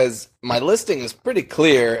floored because my listing is pretty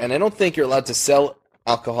clear, and I don't think you're allowed to sell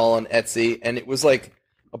alcohol on Etsy. And it was like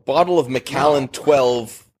a bottle of Macallan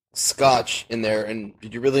 12 scotch in there. And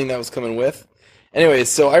did you really think that was coming with? Anyways,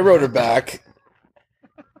 so I wrote her back,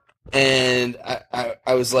 and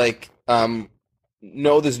I was like,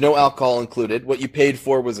 no, there's no alcohol included. What you paid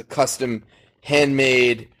for was a custom,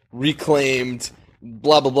 handmade, reclaimed,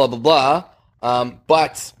 blah, blah, blah, blah, blah.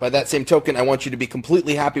 But by that same token, I want you to be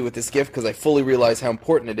completely happy with this gift because I fully realize how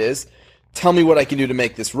important it is. Tell me what I can do to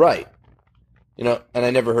make this right. You know, and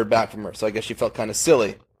I never heard back from her, so I guess she felt kind of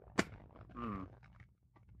silly.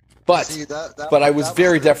 But See, but I was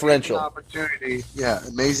very deferential.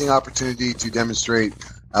 Amazing opportunity to demonstrate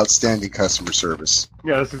outstanding customer service.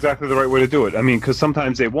 Yeah, that's exactly the right way to do it. I mean, because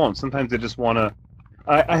sometimes they won't. Sometimes they just want to.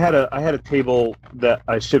 I had a table that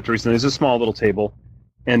I shipped recently. It's a small little table,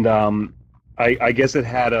 and I guess it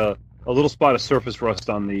had a little spot of surface rust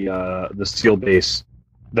on the steel base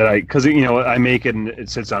because I make it and it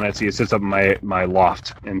sits on Etsy. It sits up in my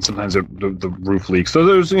loft, and sometimes the roof leaks. So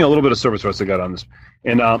there's a little bit of surface rust I got on this,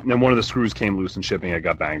 and one of the screws came loose in shipping. It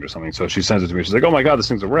got banged or something. So she sends it to me. She's like, "Oh my God, this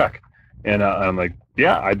thing's a wreck," and I'm like,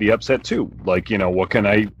 "Yeah, I'd be upset too. Like, what can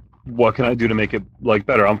I do to make it like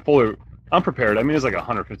better? I'm prepared. I mean, it's like a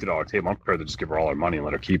 $150 table. I'm prepared to just give her all her money and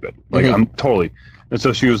let her keep it. Like, I'm totally." And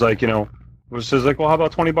so she was like, she was like, well, how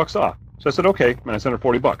about $20 off? So I said, okay. And I sent her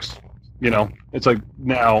 $40. It's like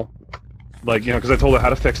now, like, because I told her how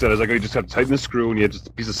to fix it. I was like, oh, you just have to tighten the screw and you have just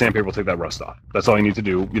a piece of sandpaper will take that rust off. That's all you need to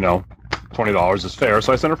do. $20 is fair.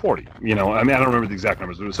 So I sent her 40. I mean, I don't remember the exact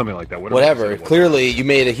numbers, but it was something like that. Whatever. Clearly, you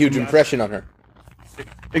made a huge impression on her.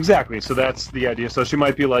 Exactly. So that's the idea. So she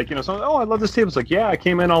might be like, oh, I love this table. It's like, yeah, I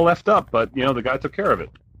came in all left up, but the guy took care of it.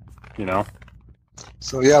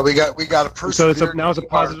 So yeah, we got a person. So now it's a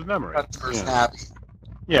positive memory. Happy.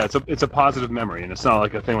 Yeah, it's a positive memory, and it's not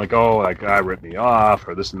like a thing like, oh, that guy ripped me off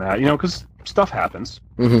or this and that. Because stuff happens.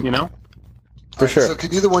 For sure. So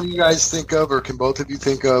can either one of you guys think of, or can both of you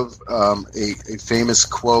think of a famous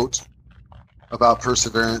quote about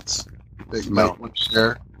perseverance that you might want to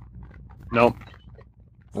share? Nope.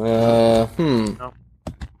 No.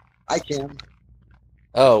 I can.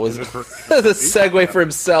 Oh, was it the segue for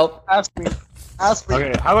himself? Ask me.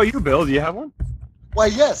 Okay, how about you, Bill? Do you have one? Why,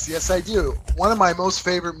 yes, I do. One of my most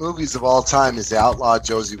favorite movies of all time is The Outlaw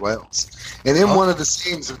Josie Wales. And in one of the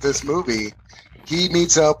scenes of this movie, he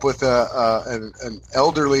meets up with an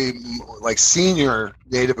elderly, like senior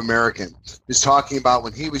Native American who's talking about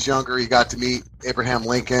when he was younger, he got to meet Abraham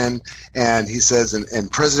Lincoln, and he says, and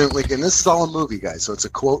President Lincoln, this is all a movie, guys, so it's a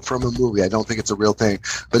quote from a movie. I don't think it's a real thing.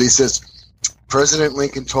 But he says, President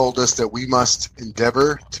Lincoln told us that we must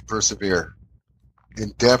endeavor to persevere.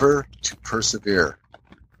 Endeavor to persevere.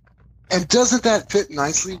 And doesn't that fit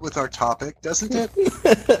nicely with our topic? Doesn't it?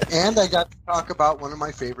 And I got to talk about one of my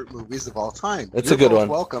favorite movies of all time. That's a good one.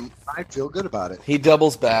 Welcome. I feel good about it. He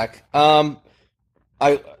doubles back. A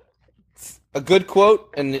good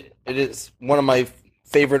quote, and it is one of my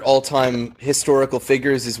favorite all-time historical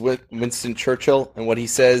figures, is Winston Churchill. And what he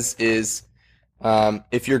says is,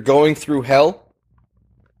 if you're going through hell,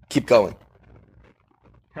 keep going.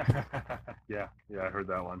 Yeah, I heard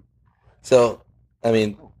that one. So, I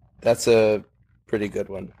mean, that's a pretty good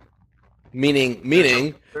one.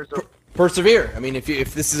 Meaning, persevere. I mean, if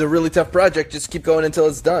this is a really tough project, just keep going until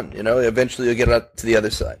it's done. Eventually you'll get up to the other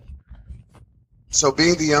side. So,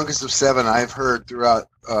 being the youngest of 7, I've heard throughout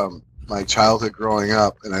my childhood growing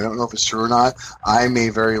up, and I don't know if it's true or not, I may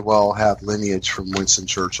very well have lineage from Winston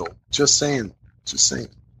Churchill. Just saying.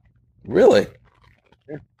 Really?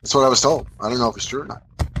 Yeah. That's what I was told. I don't know if it's true or not.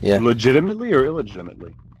 Yeah. Legitimately or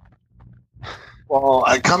illegitimately? Well,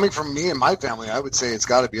 coming from me and my family, I would say it's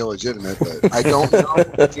got to be illegitimate, but I don't know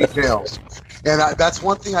the details. And that's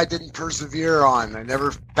one thing I didn't persevere on. I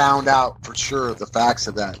never found out for sure the facts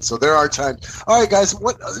of that. So there are times. All right, guys.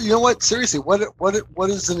 What? Seriously, what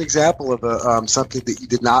is an example of something that you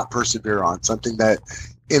did not persevere on? Something that,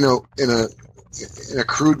 in a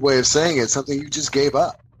crude way of saying it, something you just gave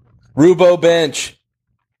up. Rubo bench.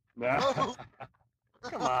 Come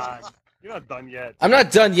on. You're not done yet. I'm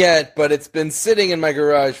not done yet, but it's been sitting in my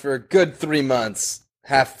garage for a good 3 months,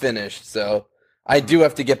 half finished. So I do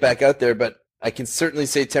have to get back out there, but I can certainly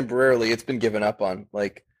say temporarily it's been given up on.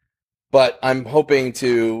 But I'm hoping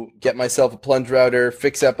to get myself a plunge router,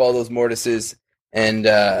 fix up all those mortises, and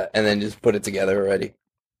then just put it together already.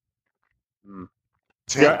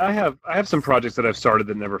 Yeah, I have some projects that I've started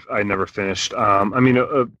that I never finished.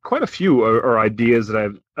 Quite a few are ideas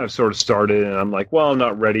that I've sort of started, and I'm like, well, I'm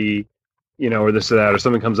not ready, or this or that, or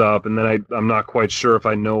something comes up, and then I'm not quite sure if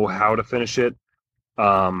I know how to finish it.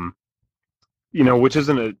 Which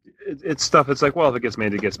isn't it's stuff. It's like, well, if it gets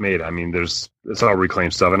made, it gets made. I mean, it's all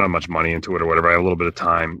reclaimed stuff. I don't have much money into it or whatever. I have a little bit of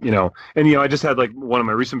time, And I just had one of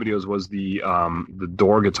my recent videos was the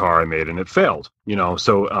door guitar I made, and it failed.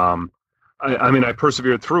 So I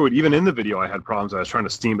persevered through it. Even in the video, I had problems. I was trying to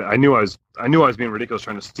steam bend. I knew I was being ridiculous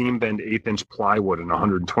trying to steam bend 1/8-inch plywood in a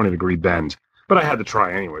 120-degree bend, but I had to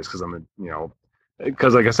try anyways because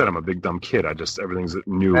because like I said, I'm a big dumb kid. Everything's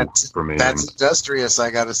new for me. That's industrious.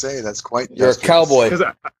 I got to say, that's quite. You're a cowboy.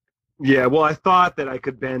 I thought that I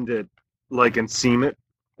could bend it and seam it,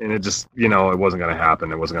 and it just it wasn't going to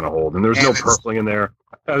happen. It wasn't going to hold, and there was no purfling in there.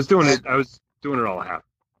 I was doing it all half.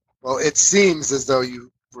 Well, it seems as though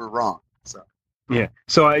you were wrong. So. Yeah,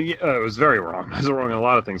 so I was very wrong. I was wrong on a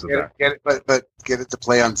lot of things with that. Get it, but get it to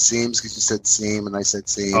play on seams because you said seam and I said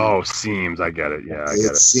seam. Oh, seams! I get it. Yeah, I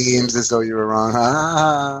get it. Seems as though you were wrong.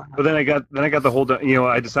 But then I got the whole.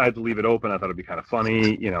 I decided to leave it open. I thought it'd be kind of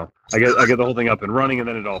funny. I get the whole thing up and running, and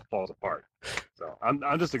then it all falls apart. So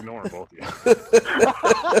I'm just ignoring both of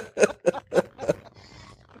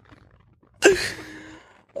you.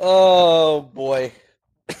 Oh boy.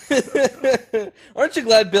 Aren't you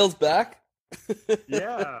glad Bill's back?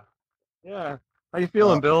 Yeah. How you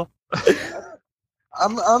feeling, Bill?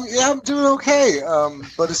 I'm doing okay.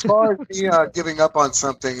 But as far as me giving up on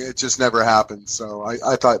something, it just never happened. So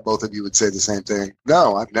I thought both of you would say the same thing.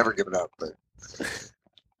 No, I've never given up. But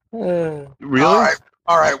really?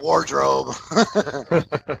 All right, wardrobe.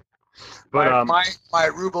 But my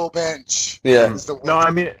Rubo bench. Yeah. No, I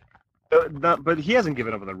mean. But he hasn't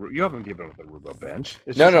given up on the. You haven't given up on the Rubo bench.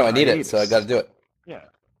 No, I need it, so I got to do it. Yeah,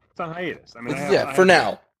 it's on hiatus. I mean, for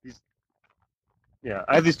now.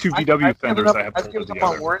 I have these two VW fenders. I have I've given up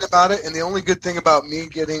on worrying about it, and the only good thing about me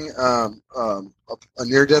getting a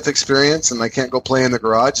near-death experience and I can't go play in the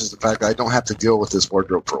garage is the fact that I don't have to deal with this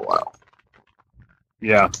wardrobe for a while.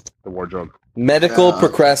 Yeah, the wardrobe. Medical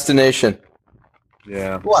procrastination.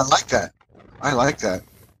 Yeah. Well, I like that.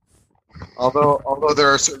 Although there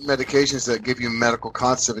are certain medications that give you medical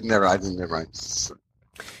concept, I didn't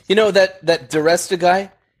never. That DiResta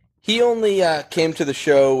guy, he only came to the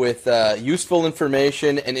show with useful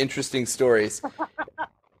information and interesting stories.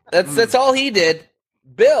 That's all he did.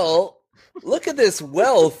 Bill, look at this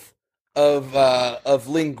wealth of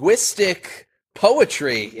linguistic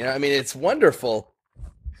poetry. It's wonderful.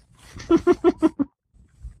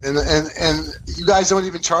 And you guys don't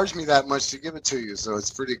even charge me that much to give it to you, so it's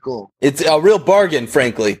pretty cool. It's a real bargain,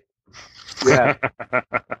 frankly. Yeah,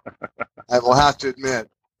 I will have to admit.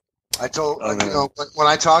 I told when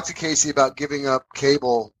I talked to Casey about giving up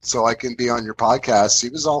cable so I can be on your podcast, he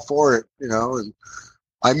was all for it, and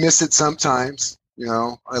I miss it sometimes.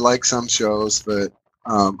 I like some shows, but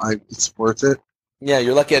it's worth it. Yeah,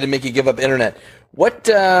 you're lucky I didn't make you give up internet. What?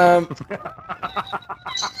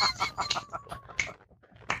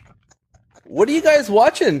 What are you guys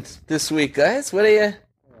watching this week, guys? What's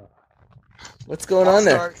going on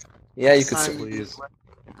there? Yeah, you can please.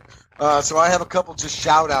 So I have a couple just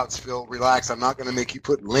shout-outs, Phil. Relax. I'm not going to make you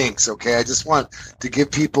put links, okay? I just want to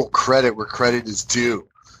give people credit where credit is due.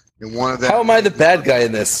 And one of them. How am I the bad guy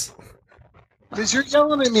in this? Because you're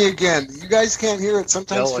yelling at me again. You guys can't hear it.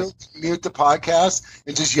 Sometimes Phil mute the podcast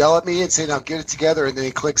and just yell at me and say, "Now get it together," and then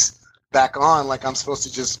he clicks back on like I'm supposed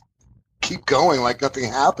to just keep going like nothing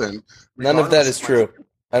happened. None of that is true.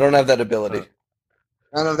 I don't have that ability.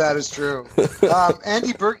 None of that is true.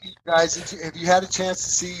 Andy Berkey, guys, have you had a chance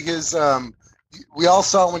to see his we all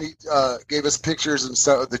saw when he gave us pictures and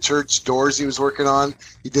stuff of the church doors he was working on.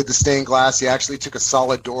 He did the stained glass. He actually took a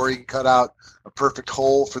solid door. He cut out a perfect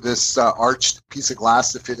hole for this arched piece of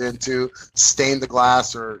glass to fit into, stained the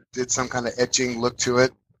glass or did some kind of etching look to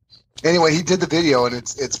it. Anyway, he did the video, and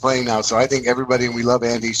it's playing now. So I think everybody, and we love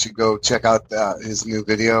Andy, should go check out his new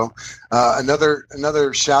video.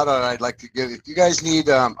 Another shout out I'd like to give: if you guys need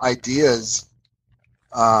ideas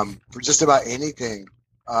for just about anything,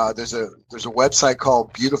 there's a website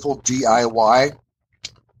called Beautiful DIY,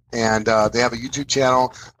 and they have a YouTube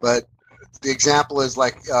channel. But the example is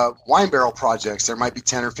like wine barrel projects. There might be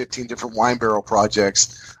 10 or 15 different wine barrel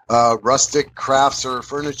projects. Rustic crafts or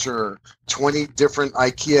furniture, 20 different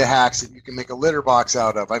IKEA hacks that you can make a litter box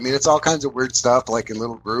out of. I mean, it's all kinds of weird stuff, like in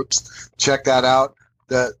little groups. Check that out.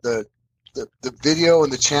 The video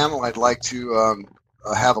and the channel I'd like to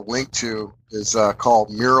have a link to is called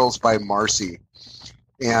Murals by Marcy,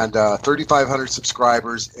 and 3,500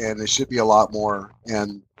 subscribers, and there should be a lot more.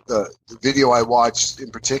 And the video I watched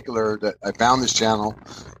in particular that I found this channel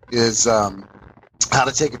is how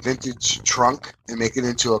to take a vintage trunk and make it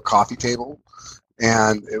into a coffee table.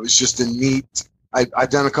 And it was just a neat, I've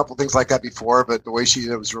done a couple things like that before, but the way she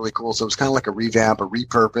did it was really cool. So it was kind of like a revamp, a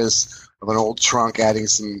repurpose of an old trunk,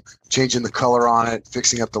 changing the color on it,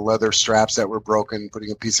 fixing up the leather straps that were broken,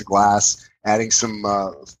 putting a piece of glass, adding some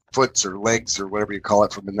foots or legs or whatever you call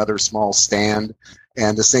it from another small stand.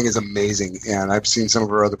 And this thing is amazing. And I've seen some of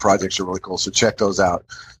her other projects are really cool. So check those out.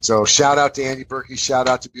 So shout out to Andy Berkey, shout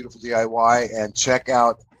out to Beautiful DIY, and check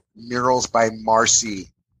out Murals by Marcy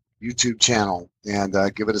YouTube channel and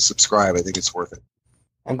give it a subscribe. I think it's worth it.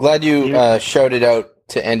 I'm glad you shouted out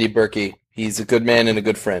to Andy Berkey. He's a good man and a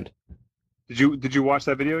good friend. Did you watch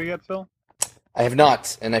that video yet, Phil? I have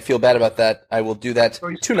not, and I feel bad about that. I will do that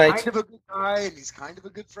tonight. He's kind of a good guy, and he's kind of a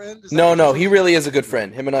good friend. No, he really is a good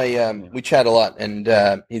friend. Him and I, we chat a lot, and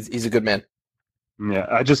he's a good man. Yeah,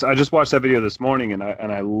 I just watched that video this morning, and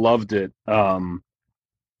I loved it.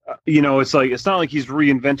 It's like, it's not like he's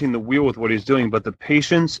reinventing the wheel with what he's doing, but the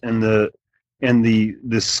patience and the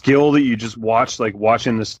skill that you just watch, like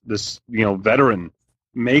watching this veteran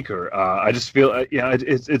maker. I just feel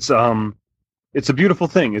it's a beautiful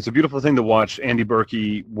thing. It's a beautiful thing to watch Andy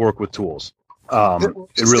Berkey work with tools. It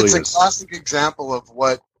really is. It's a classic example of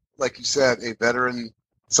what, like you said, a veteran,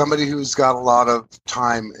 somebody who's got a lot of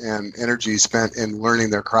time and energy spent in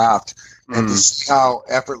learning their craft, and to see how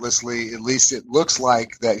effortlessly, at least it looks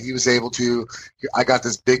like, that he was able to, I got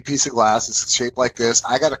this big piece of glass, it's shaped like this,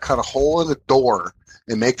 I got to cut a hole in the door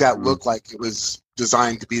and make that look like it was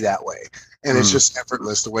designed to be that way. And it's just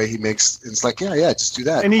effortless the way he makes. It's like, yeah, just do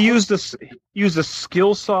that. And he used a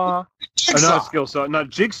skill saw, not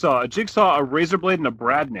jigsaw, a razor blade, and a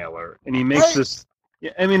brad nailer, and he makes this.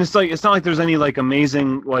 I mean, it's not like there's any like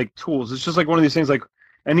amazing like tools. It's just like one of these things. Like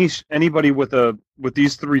anybody with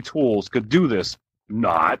these three tools could do this.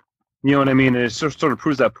 Not, you know what I mean? And it sort of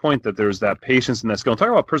proves that point that there's that patience and that skill. Talk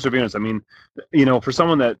about perseverance. I mean, for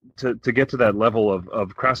someone that to get to that level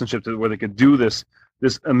of craftsmanship where they could do this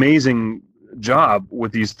amazing job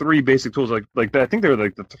with these three basic tools, like that. I think they were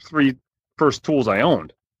like the three first tools I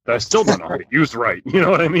owned that I still don't know how to use right. You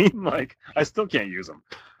know what I mean? Like I still can't use them.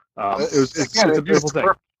 It's a beautiful thing.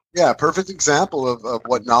 Perfect example of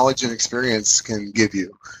what knowledge and experience can give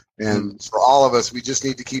you. And for all of us, we just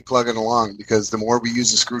need to keep plugging along, because the more we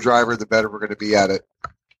use a screwdriver, the better we're going to be at it.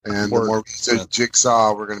 And the more we use a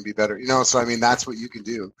jigsaw, we're going to be better. So I mean, that's what you can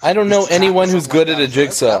do. I don't know anyone who's good at a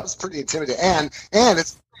jigsaw. That was pretty intimidating. And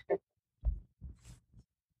it's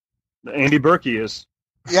Andy Berkey is.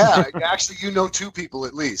 Yeah, actually, two people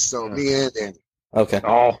at least. So me and Andy. Okay.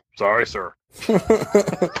 Oh, sorry, sir.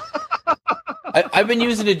 I've been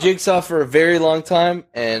using a jigsaw for a very long time,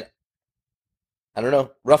 and I don't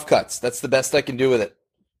know, rough cuts. That's the best I can do with it.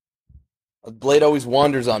 The blade always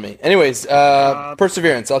wanders on me. Anyways,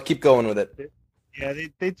 perseverance. I'll keep going with it. Yeah,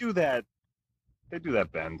 they do that. They do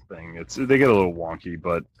that bend thing. They get a little wonky,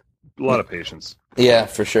 but a lot of patience. Yeah,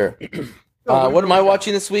 for sure. What am I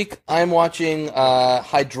watching this week? I'm watching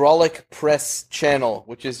Hydraulic Press Channel,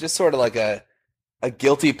 which is just sort of like a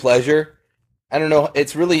guilty pleasure. I don't know.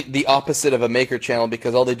 It's really the opposite of a maker channel,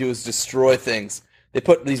 because all they do is destroy things. They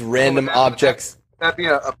put these random objects. That'd be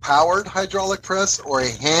a powered hydraulic press or a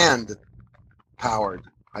hand-powered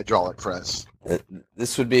hydraulic press.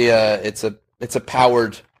 This would be it's a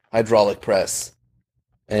powered hydraulic press.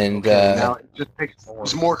 And now it just takes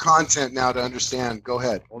there's more content now to understand. Go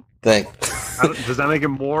ahead. Thanks. Does that make it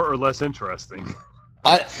more or less interesting?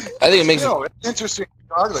 I think it makes it interesting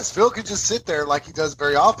regardless. Phil could just sit there like he does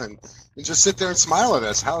very often and just sit there and smile at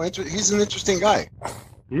us. He's an interesting guy.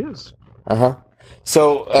 He is. Uh-huh.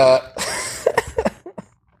 So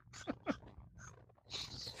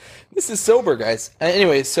this is sober, guys.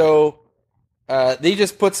 Anyway, so they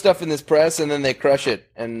just put stuff in this press and then they crush it,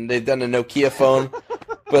 and they've done a Nokia phone,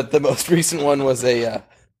 but the most recent one was a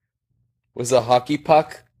hockey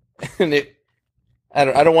puck, and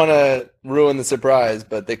I don't want to ruin the surprise,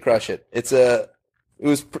 but they crush it. It's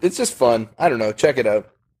just fun. I don't know. Check it out.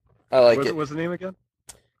 I like it. What's the name again?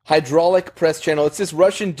 Hydraulic Press Channel. It's this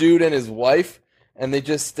Russian dude and his wife, and they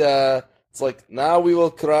just it's like, now we will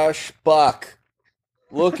crush Bach.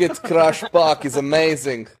 Look at Crush Bach is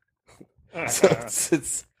amazing. So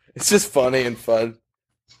it's just funny and fun.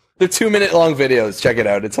 They're 2-minute long videos. Check it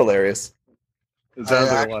out. It's hilarious. It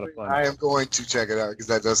sounds like a lot of fun. I am going to check it out because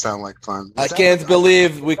that does sound like fun. I can't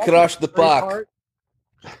believe we crushed the Bach.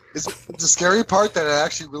 Is the scary part that it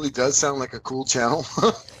actually really does sound like a cool channel?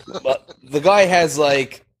 But the guy has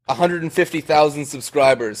like 150,000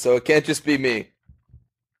 subscribers, so it can't just be me.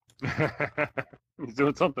 He's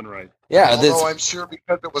doing something right. Yeah, although I'm sure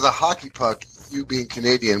because it was a hockey puck, you being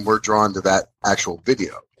Canadian, we're drawn to that actual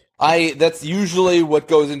video. That's usually what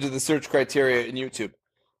goes into the search criteria in YouTube.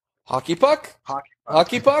 Hockey puck?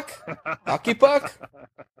 Hockey puck? Hockey puck?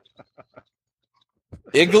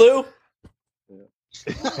 Igloo?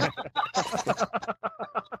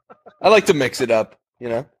 I like to mix it up, you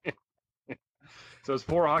know? So it's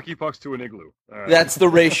 4 hockey pucks to an igloo. All right. That's the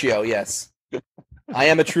ratio, yes. I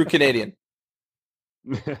am a true Canadian.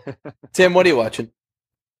 Tim, what are you watching?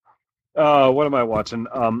 What am I watching?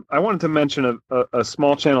 I wanted to mention a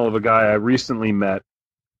small channel of a guy I recently met.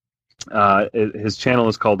 His channel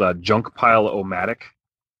is called Junk Pile O-Matic,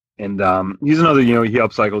 and he's another, he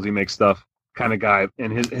upcycles, he makes stuff kind of guy.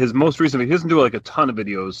 And his most recent, he doesn't do like a ton of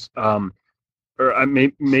videos, or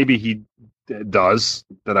maybe he does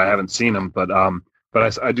that I haven't seen him, but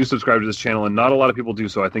I do subscribe to this channel, and not a lot of people do,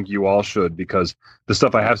 so I think you all should, because the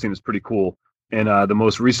stuff I have seen is pretty cool. And the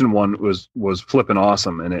most recent one was flipping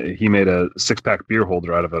awesome, and he made a 6-pack beer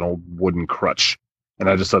holder out of an old wooden crutch, and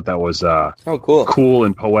I just thought that was cool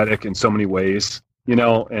and poetic in so many ways,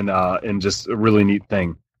 and just a really neat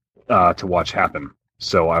thing to watch happen.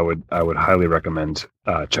 So I would highly recommend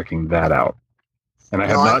checking that out. And I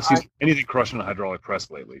have not seen anything crushing a hydraulic press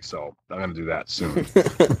lately, so I'm going to do that soon.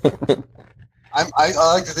 I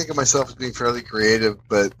like to think of myself as being fairly creative,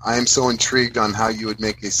 but I am so intrigued on how you would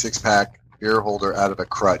make a 6-pack beer holder out of a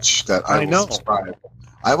crutch that I will subscribe.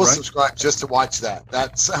 I will subscribe just to watch that.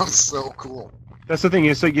 That sounds so cool. That's the thing.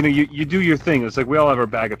 It's like, you do your thing. It's like we all have our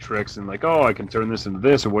bag of tricks, and like, I can turn this into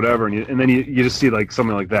this or whatever, and then you just see like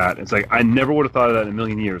something like that. It's like I never would have thought of that in a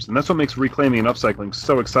million years, and that's what makes reclaiming and upcycling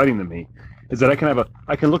so exciting to me. Is that I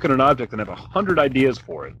can look at an object and have 100 ideas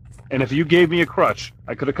for it. And if you gave me a crutch,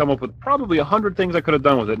 I could have come up with probably 100 things I could have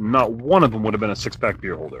done with it, and not one of them would have been a 6-pack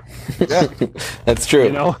beer holder. Yeah, that's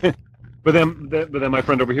true. But then my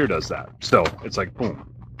friend over here does that. So it's like,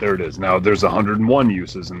 boom, there it is. Now there's 101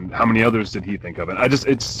 uses, and how many others did he think of? And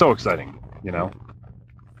it's so exciting, Yeah,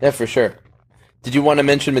 for sure. Did you want to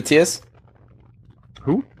mention Matthias?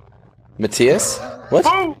 Who? Matthias? What?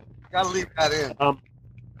 Oh! Gotta leave that in.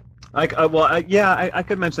 I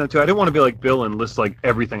could mention that too. I didn't want to be like Bill and list like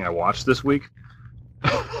everything I watched this week.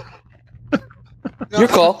 Your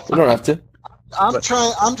call. You don't have to. I'm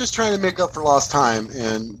just trying to make up for lost time,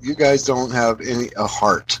 and you guys don't have a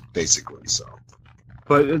heart, basically. So.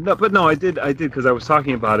 But no, I did because I was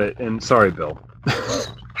talking about it. And sorry, Bill.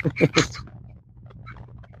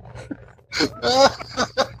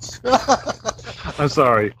 I'm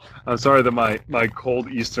sorry that my cold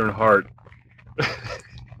Eastern heart.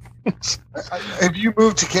 Have you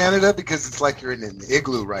moved to Canada? Because it's like you're in an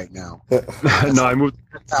igloo right now. No, I moved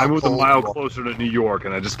a mile closer to New York,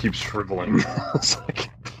 and I just keep shriveling. It's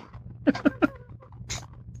like,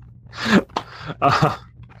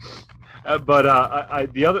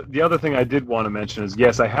 the other thing I did want to mention is,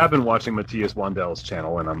 yes, I have been watching Matthias Wandel's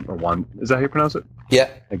channel, and is that how you pronounce it? Yeah,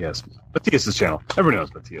 I guess Matthias's channel. Everyone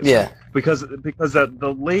knows Matthias. Yeah, because that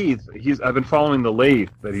the lathe I've been following the lathe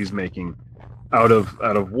that he's making out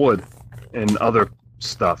of wood and other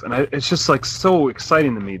stuff, and it's just like so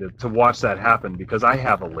exciting to me to watch that happen, because I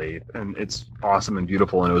have a lathe and it's awesome and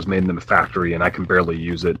beautiful, and it was made in the factory and I can barely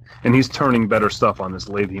use it, and he's turning better stuff on this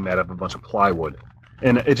lathe he made out of a bunch of plywood,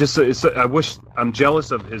 and I'm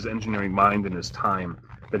jealous of his engineering mind and his time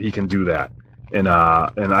that he can do that, and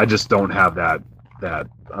I just don't have that I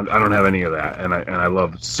don't have any of that, and I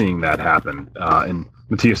love seeing that happen, and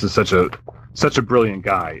Matthias is such a brilliant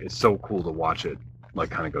guy. It's so cool to watch it like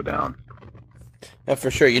kind of go down. Yeah,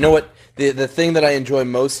 for sure. You know what? The thing that I enjoy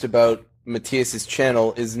most about Matthias's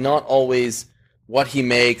channel is not always what he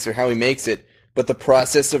makes or how he makes it, but the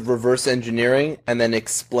process of reverse engineering and then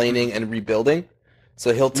explaining and rebuilding.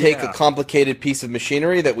 So he'll take a complicated piece of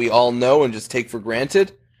machinery that we all know and just take for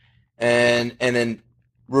granted, and then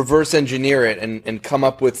reverse engineer it and come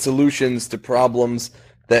up with solutions to problems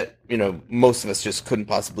that most of us just couldn't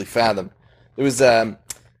possibly fathom. There was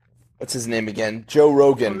what's his name again? Joe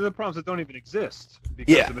Rogan. One of the problems that don't even exist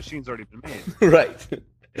because the machine's already been made. Right.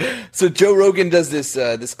 So Joe Rogan does this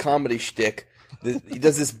this comedy shtick. He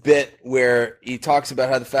does this bit where he talks about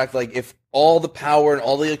how the fact, like, if all the power and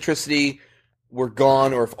all the electricity were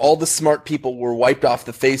gone, or if all the smart people were wiped off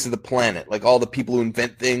the face of the planet, like all the people who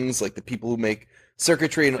invent things, like the people who make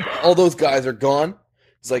circuitry, and all those guys are gone.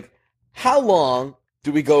 It's like, how long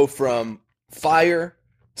do we go from fire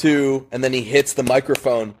to, and then he hits the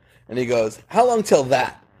microphone and he goes, how long till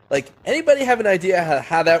that? Like, anybody have an idea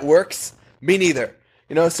how that works? Me neither.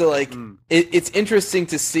 You know, so like it's interesting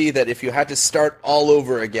to see that if you had to start all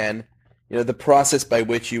over again, you know, the process by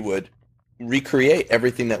which you would recreate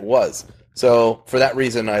everything that was. So for that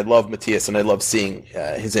reason, I love Matthias and I love seeing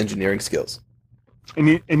his engineering skills.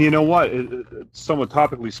 And you know what? Somewhat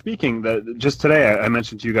topically speaking, that just today I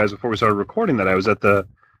mentioned to you guys before we started recording that I was at the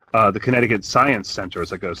Connecticut Science Center.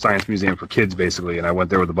 It's like a science museum for kids, basically. And I went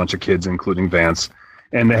there with a bunch of kids, including Vance.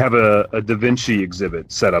 And they have a Da Vinci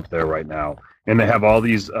exhibit set up there right now. And they have all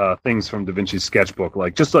these things from Da Vinci's sketchbook,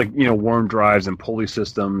 like worm drives and pulley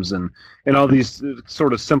systems and all these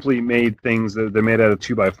sort of simply made things that they're made out of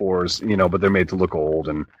 2x4s, you know, but they're made to look old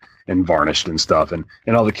and varnished and stuff. And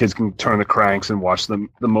all the kids can turn the cranks and watch the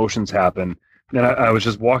motions happen. And I was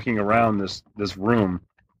just walking around this room,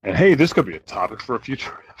 and hey, this could be a topic for a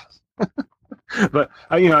future episode. But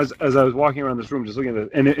as I was walking around this room, just looking at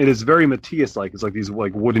it, and it is very Matthias-like. It's like these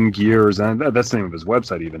like wooden gears, and that's the name of his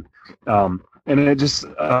website even. And it just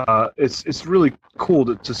it's really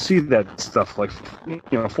cool to see that stuff, like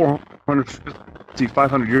 450,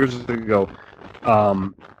 500 years ago,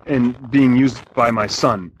 and being used by my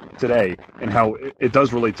son today, and how it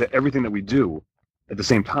does relate to everything that we do at the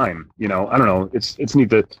same time. You know, I don't know. It's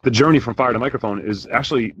neat. The journey from fire to microphone is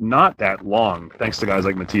actually not that long, thanks to guys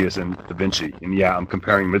like Matthias and Da Vinci. And yeah, I'm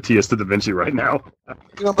comparing Matthias to Da Vinci right now.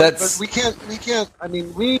 You know, but we can't. I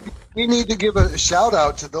mean, we need to give a shout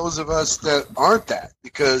out to those of us that aren't that,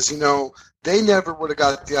 because you know they never would have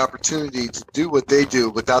got the opportunity to do what they do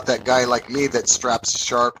without that guy like me that straps a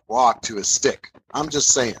sharp rock to a stick. I'm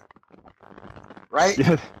just saying, right?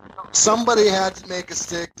 Yeah. Somebody had to make a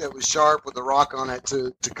stick that was sharp with a rock on it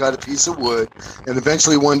to cut a piece of wood, and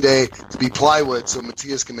eventually one day to be plywood so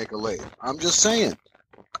Matthias can make a lathe. I'm just saying.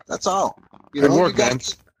 That's all. You know, good work, man.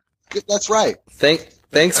 That's right.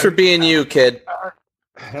 Thanks for being you, kid.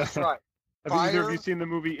 That's right. Have either of you seen the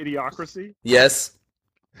movie Idiocracy? Yes.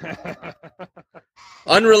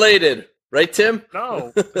 Unrelated, right, Tim?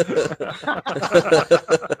 No.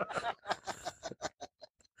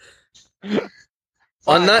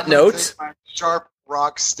 On that note, my sharp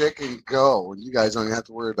rock stick and go, and you guys don't even have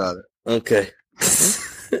to worry about it. Okay.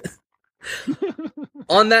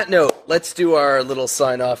 On that note, let's do our little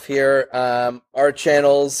sign off here. Our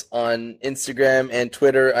channels on Instagram and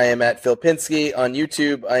Twitter, I am at Phil Pinsky. On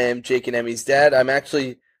YouTube, I am Jake and Emmy's dad. I'm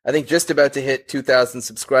actually, I think, just about to hit 2,000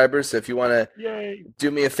 subscribers. So if you want to do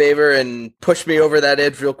me a favor and push me over that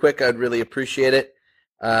edge real quick, I'd really appreciate it.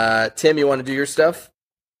 Tim, you want to do your stuff?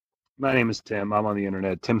 My name is Tim. I'm on the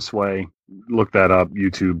internet. Tim Sway. Look that up.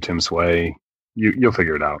 YouTube, Tim Sway. You'll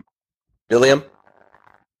figure it out. William?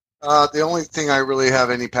 The only thing I really have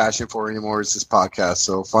any passion for anymore is this podcast.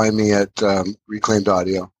 So find me at Reclaimed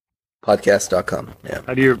Audio. Podcast.com. Yeah.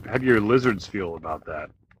 How do your lizards feel about that?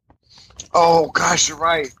 Oh, gosh, you're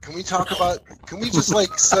right. Can we just like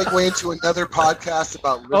segue into another podcast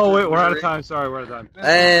about lizard Oh, wait, we're out of rearing? time. Sorry, we're out of time.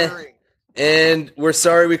 Lizard rearing. And we're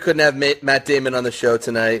sorry we couldn't have Matt Damon on the show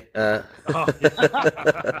tonight.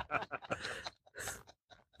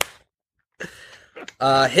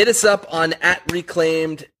 Hit us up on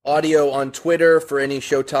 @Reclaimed Audio on Twitter for any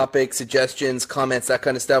show topics, suggestions, comments, that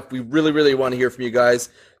kind of stuff. We really, really want to hear from you guys.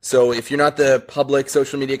 So if you're not the public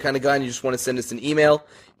social media kind of guy and you just want to send us an email,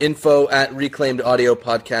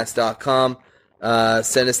 info@reclaimedaudiopodcast.com.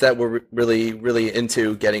 Send us that. We're really, really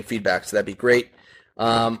into getting feedback, so that'd be great.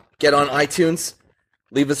 Get on iTunes,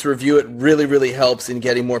 leave us a review. It really, really helps in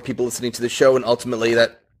getting more people listening to the show, and ultimately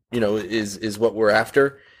that, is what we're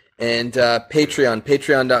after. And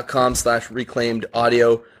patreon.com/reclaimed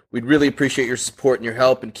audio. We'd really appreciate your support and your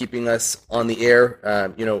help in keeping us on the air.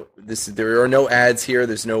 There are no ads here.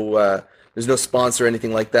 There's no sponsor or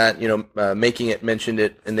anything like that. Making It mentioned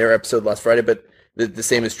it in their episode last Friday, but the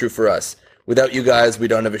same is true for us. Without you guys, we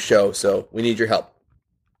don't have a show, so we need your help.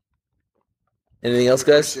 Anything else,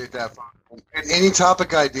 guys? Appreciate that. And any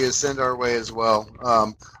topic ideas, send our way as well.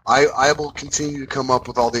 I will continue to come up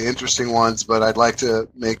with all the interesting ones, but I'd like to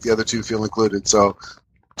make the other two feel included. So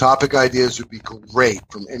topic ideas would be great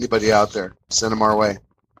from anybody out there. Send them our way.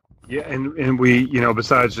 Yeah, and we,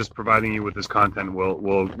 besides just providing you with this content,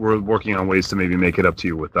 we're working on ways to maybe make it up to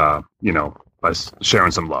you with, by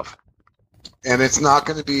sharing some love. And it's not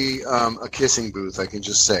going to be a kissing booth. I can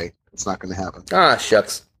just say it's not going to happen. Ah,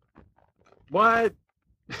 shucks. What?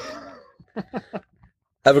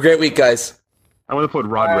 Have a great week, guys. I want to put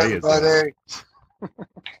Rod Reyes. Buddy.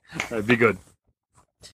 Be good.